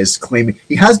this guy is claiming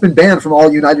he has been banned from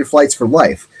all United flights for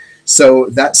life. So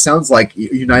that sounds like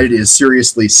United is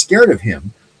seriously scared of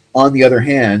him. On the other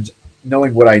hand,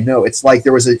 knowing what I know, it's like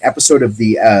there was an episode of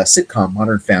the sitcom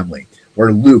Modern Family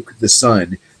where Luke, the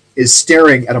son, is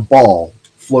staring at a ball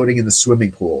floating in the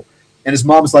swimming pool. And his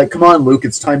mom's like, "Come on, Luke,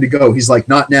 it's time to go." He's like,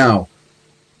 "Not now.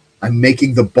 I'm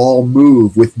making the ball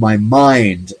move with my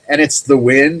mind." And it's the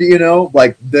wind,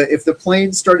 like if the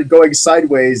plane started going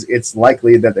sideways, it's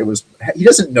likely that he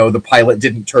doesn't know the pilot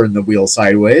didn't turn the wheel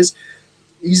sideways.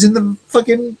 He's in the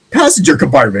fucking passenger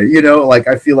compartment, like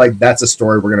I feel like that's a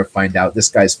story we're going to find out. This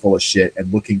guy's full of shit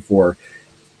and looking for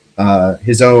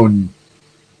his own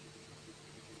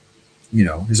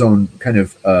kind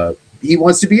of, he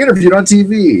wants to be interviewed on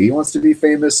TV. He wants to be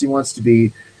famous. He wants to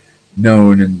be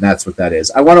known, and that's what that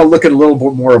is. I want to look at a little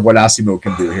bit more of what Asimo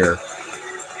can do here.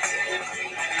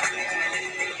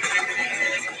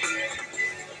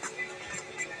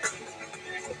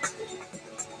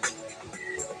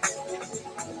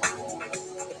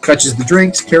 Fetches the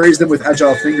drinks, carries them with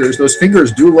agile fingers. Those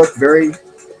fingers do look very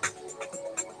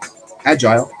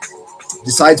agile.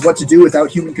 Decides what to do without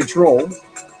human control.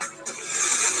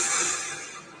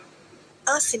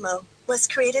 Asimo was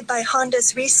created by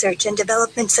Honda's research and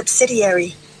development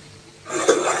subsidiary.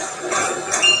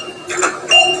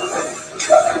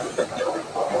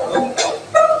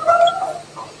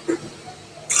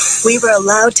 We were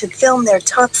allowed to film their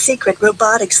top secret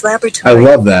robotics laboratory. I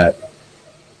love that.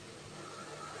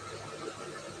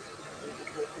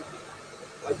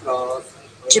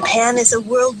 Japan is a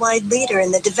worldwide leader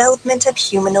in the development of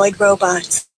humanoid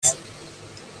robots.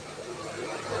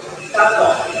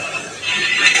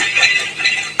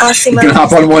 Asimo can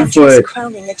hop on one foot.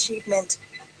 Crowning achievement.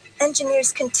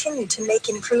 Engineers continue to make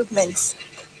improvements.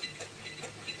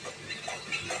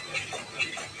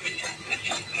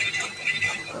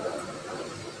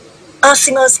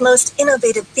 Asimo's most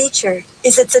innovative feature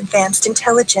is its advanced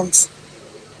intelligence.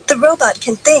 The robot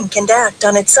can think and act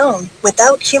on its own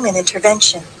without human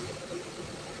intervention.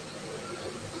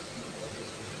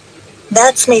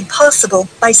 That's made possible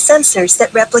by sensors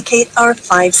that replicate our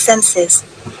 5 senses.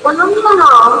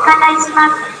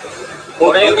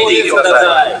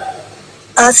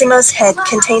 Asimo's head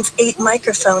contains 8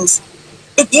 microphones.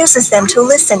 It uses them to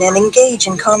listen and engage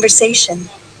in conversation.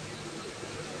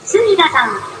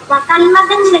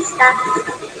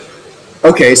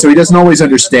 Okay, so he doesn't always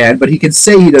understand, but he can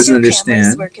say he doesn't understand.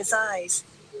 Cameras work as eyes.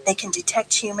 They can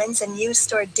detect humans and use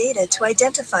stored data to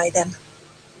identify them.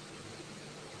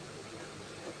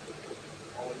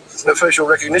 No facial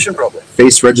recognition problem.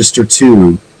 Face register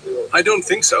 2. I don't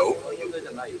think so.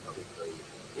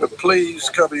 But please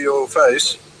cover your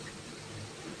face.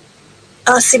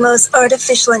 Asimo's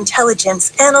artificial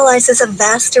intelligence analyzes a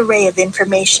vast array of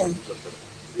information.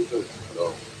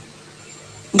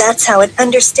 That's how it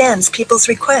understands people's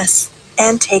requests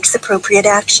and takes appropriate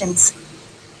actions.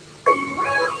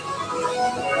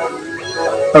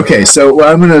 Okay, so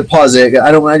I'm going to pause it.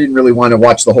 I didn't really want to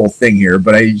watch the whole thing here,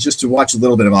 but just to watch a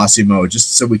little bit of Asimo,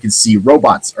 just so we can see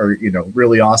robots are,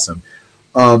 really awesome,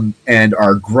 and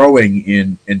are growing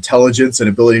in intelligence and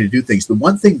ability to do things. The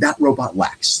one thing that robot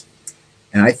lacks,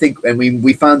 and I think, and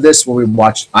we found this when we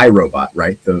watched iRobot,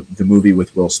 right, the movie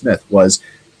with Will Smith, was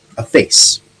a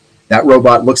face. That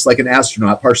robot looks like an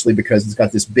astronaut, partially because it's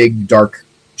got this big, dark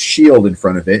shield in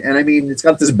front of it. And, it's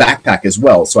got this backpack as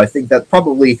well. So I think that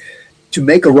probably to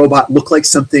make a robot look like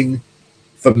something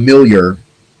familiar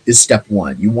is step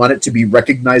one. You want it to be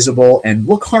recognizable and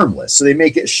look harmless. So they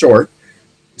make it short,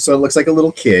 so it looks like a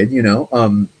little kid, in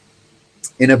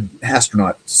an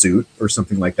astronaut suit or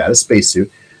something like that, a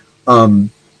spacesuit.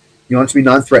 You want it to be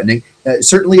non-threatening.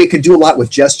 Certainly, it can do a lot with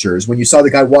gestures. When you saw the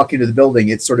guy walk into the building,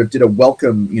 it sort of did a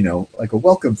welcome, like a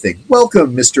welcome thing.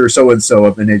 Welcome, Mr. So-and-so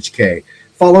of NHK.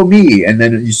 Follow me. And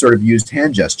then you sort of used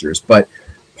hand gestures. But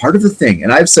part of the thing,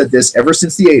 and I've said this ever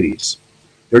since the 80s,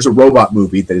 there's a robot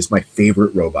movie that is my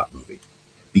favorite robot movie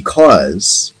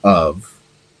because of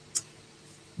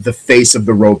the face of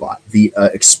the robot, the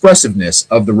expressiveness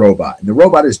of the robot. And the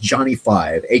robot is Johnny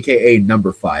 5, a.k.a.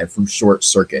 Number 5 from Short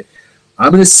Circuit.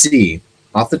 I'm going to see,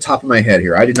 off the top of my head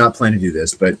here, I did not plan to do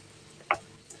this, but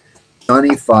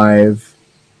Johnny 5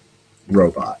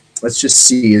 robot. Let's just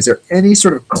see, is there any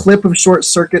sort of clip of Short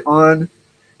Circuit on?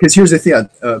 Because here's the thing,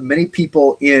 many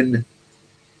people in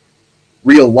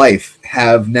real life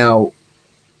have now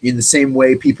in the same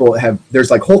way people have, there's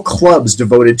like whole clubs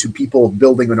devoted to people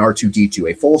building an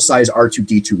R2-D2, a full-size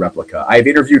R2-D2 replica. I've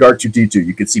interviewed R2-D2.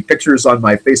 You can see pictures on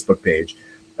my Facebook page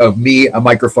of me, a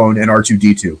microphone, and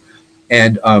R2-D2.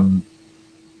 And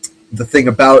the thing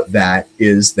about that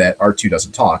is that R2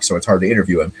 doesn't talk, so it's hard to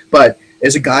interview him. But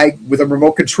as a guy with a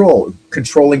remote control,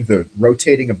 controlling the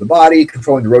rotating of the body,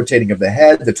 controlling the rotating of the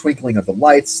head, the twinkling of the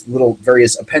lights, little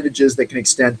various appendages that can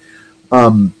extend.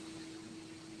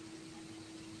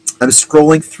 I'm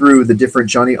scrolling through the different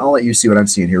Johnny. I'll let you see what I'm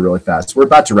seeing here really fast. We're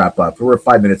about to wrap up. We're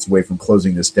 5 minutes away from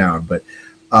closing this down. But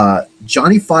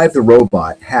Johnny 5 the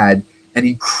robot had an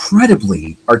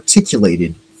incredibly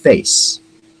articulated face.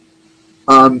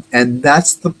 And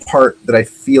that's the part that I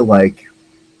feel like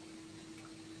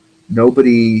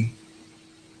nobody...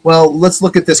 Well, let's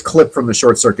look at this clip from the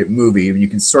Short Circuit movie, and you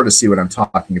can sort of see what I'm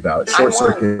talking about. Short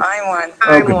Circuit. I won.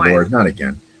 Oh, good Lord, not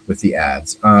again with the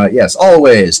ads. Yes,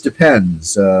 always,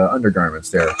 depends. Undergarments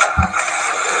there.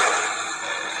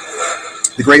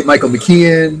 The great Michael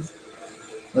McKean.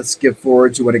 Let's skip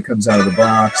forward to when it comes out of the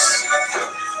box.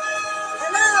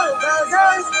 Hello,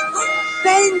 Bozos.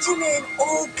 Benjamin,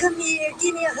 oh, come here,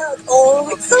 give me a hug. Oh,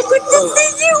 it's so good to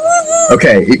see you. Woo-hoo.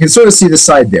 Okay, you can sort of see the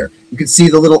side there. You can see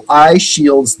the little eye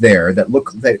shields there that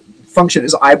function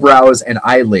as eyebrows and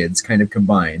eyelids kind of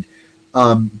combined.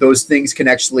 Those things can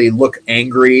actually look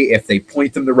angry if they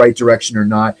point them the right direction or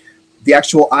not. The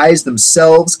actual eyes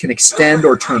themselves can extend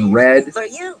or turn red. For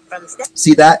you, from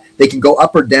See that? They can go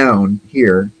up or down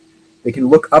here. They can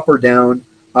look up or down.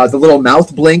 The little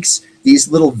mouth blinks. These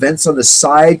little vents on the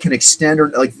side can extend, or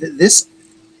like this.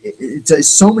 It does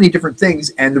so many different things,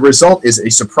 and the result is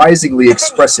a surprisingly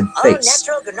expressive face.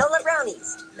 All natural granola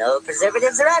brownies. No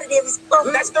preservatives or additives.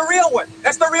 That's the real one.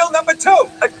 That's the real number 2.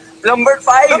 Number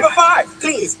 5. Number 5.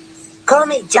 Please, call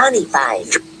me Johnny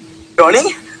 5.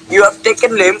 Johnny, you have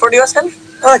taken name for yourself?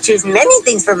 Oh, choose many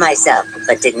things for myself,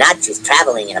 but did not choose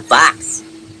traveling in a box.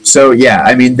 So yeah,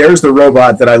 I mean, there's the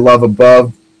robot that I love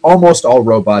above almost all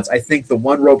robots. I think the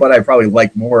one robot I probably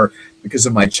like more because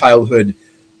of my childhood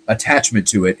attachment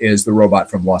to it is the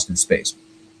robot from Lost in Space,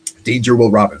 Danger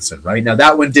Will Robinson, right? Now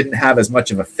that one didn't have as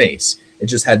much of a face. It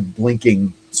just had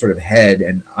blinking sort of head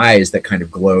and eyes that kind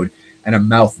of glowed and a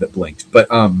mouth that blinked. But,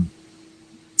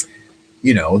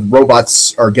 you know,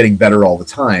 robots are getting better all the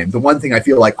time. The one thing I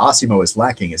feel like Osimo is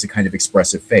lacking is a kind of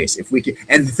expressive face. If we can,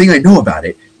 and the thing I know about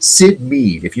it, Sid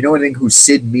Mead, if you know anything who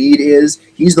Sid Mead is,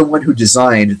 he's the one who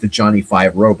designed the Johnny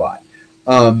 5 robot.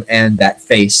 And that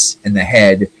face and the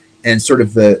head and sort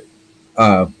of the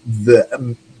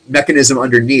mechanism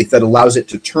underneath that allows it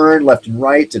to turn left and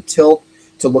right, to tilt,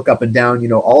 to look up and down. You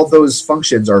know, all of those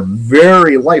functions are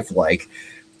very lifelike.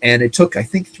 And it took, I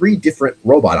think, 3 different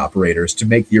robot operators to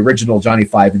make the original Johnny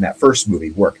 5 in that first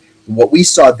movie work. What we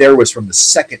saw there was from the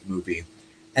second movie.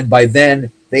 And by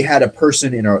then, they had a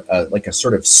person in like a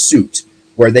sort of suit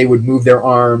where they would move their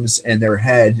arms and their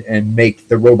head and make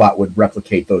the robot would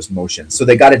replicate those motions. So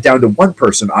they got it down to one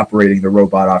person operating the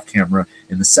robot off camera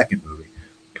in the second movie,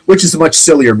 which is a much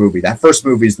sillier movie. That first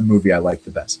movie is the movie I like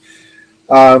the best.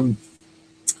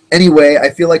 Anyway, I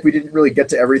feel like we didn't really get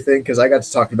to everything because I got to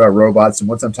talking about robots, and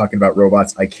once I'm talking about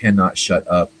robots, I cannot shut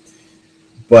up.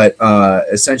 But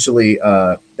essentially,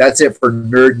 that's it for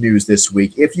Nerd News this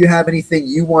week. If you have anything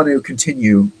you want to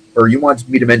continue or you want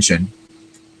me to mention,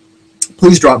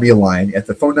 please drop me a line at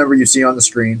the phone number you see on the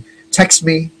screen. Text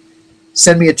me,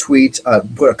 send me a tweet,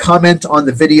 put a comment on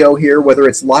the video here, whether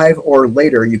it's live or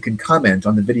later. You can comment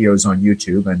on the videos on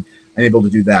YouTube, and I'm able to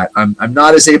do that. I'm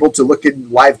not as able to look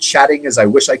in live chatting as I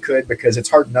wish I could because it's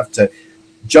hard enough to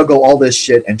juggle all this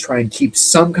shit and try and keep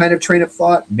some kind of train of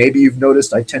thought. Maybe you've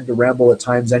noticed I tend to ramble at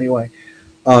times anyway.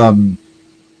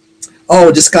 Oh,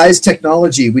 disguised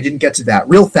technology. We didn't get to that.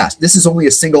 Real fast. This is only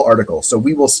a single article, so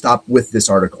we will stop with this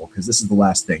article because this is the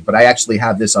last thing. But I actually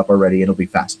have this up already. It'll be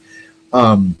fast.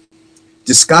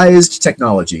 Disguised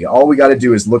technology. All we got to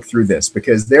do is look through this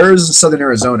because there's Southern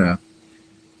Arizona,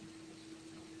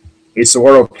 a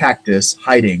saguaro cactus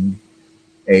hiding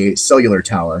a cellular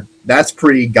tower. That's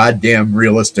pretty goddamn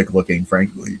realistic looking,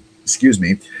 frankly. Excuse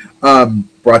me.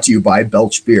 Brought to you by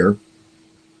Belch Beer.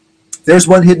 There's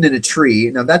one hidden in a tree.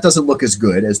 Now, that doesn't look as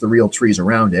good as the real trees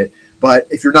around it, but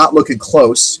if you're not looking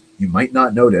close, you might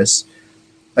not notice.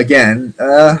 Again,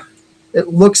 it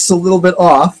looks a little bit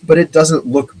off, but it doesn't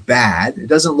look bad. It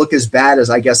doesn't look as bad as,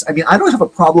 I guess. I mean, I don't have a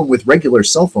problem with regular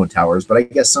cell phone towers, but I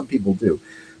guess some people do.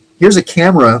 Here's a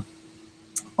camera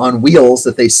on wheels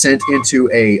that they sent into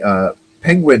a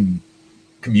penguin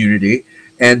community,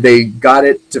 and they got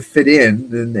it to fit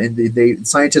in, and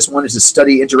scientists wanted to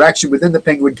study interaction within the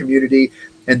penguin community,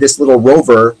 and this little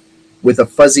rover with a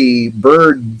fuzzy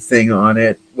bird thing on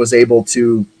it was able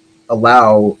to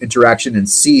allow interaction and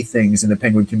see things in the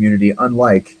penguin community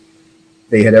unlike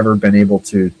they had ever been able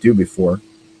to do before.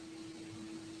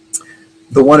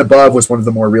 The one above was one of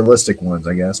the more realistic ones,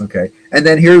 I guess. Okay. And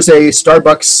then here's a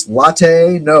Starbucks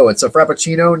latte. No, it's a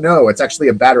Frappuccino. No, it's actually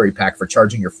a battery pack for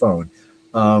charging your phone.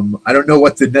 I don't know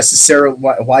what the necessary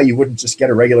why you wouldn't just get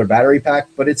a regular battery pack,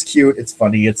 but it's cute, it's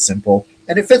funny, it's simple,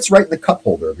 and it fits right in the cup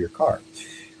holder of your car.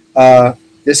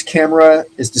 This camera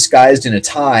is disguised in a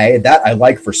tie. That I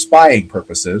like for spying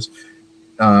purposes.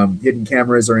 Hidden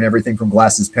cameras are in everything from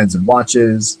glasses, pens, and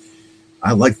watches.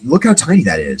 Look how tiny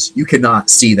that is. You cannot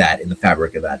see that in the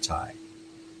fabric of that tie.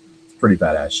 It's pretty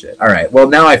badass shit. All right. Well,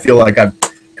 now I feel like I've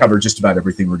covered just about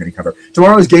everything we're going to cover.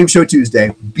 Tomorrow is Game Show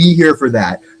Tuesday. Be here for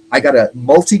that. I got a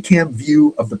multicam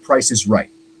view of The Price is Right.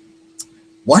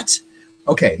 What?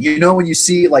 Okay. You know when you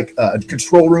see like a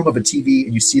control room of a TV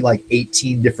and you see like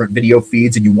 18 different video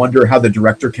feeds and you wonder how the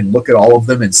director can look at all of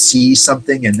them and see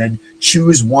something and then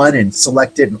choose one and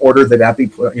select it in order that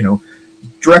be, you know,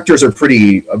 directors are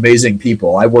pretty amazing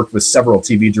people. I worked with several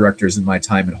TV directors in my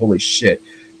time, and holy shit,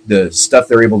 the stuff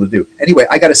they're able to do. Anyway,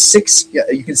 I got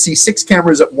you can see 6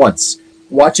 cameras at once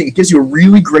watching. It gives you a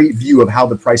really great view of how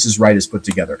The Price is Right is put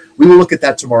together. We will look at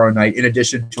that tomorrow night, in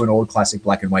addition to an old classic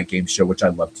black and white game show, which I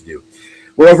love to do.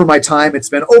 We're over my time. It's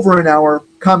been over an hour.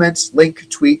 Comment, link,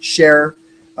 tweet, share.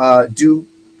 Do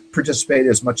participate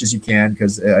as much as you can,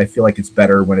 because I feel like it's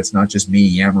better when it's not just me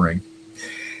yammering.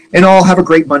 And all have a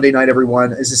great Monday night, everyone.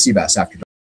 This is cBas After Dark.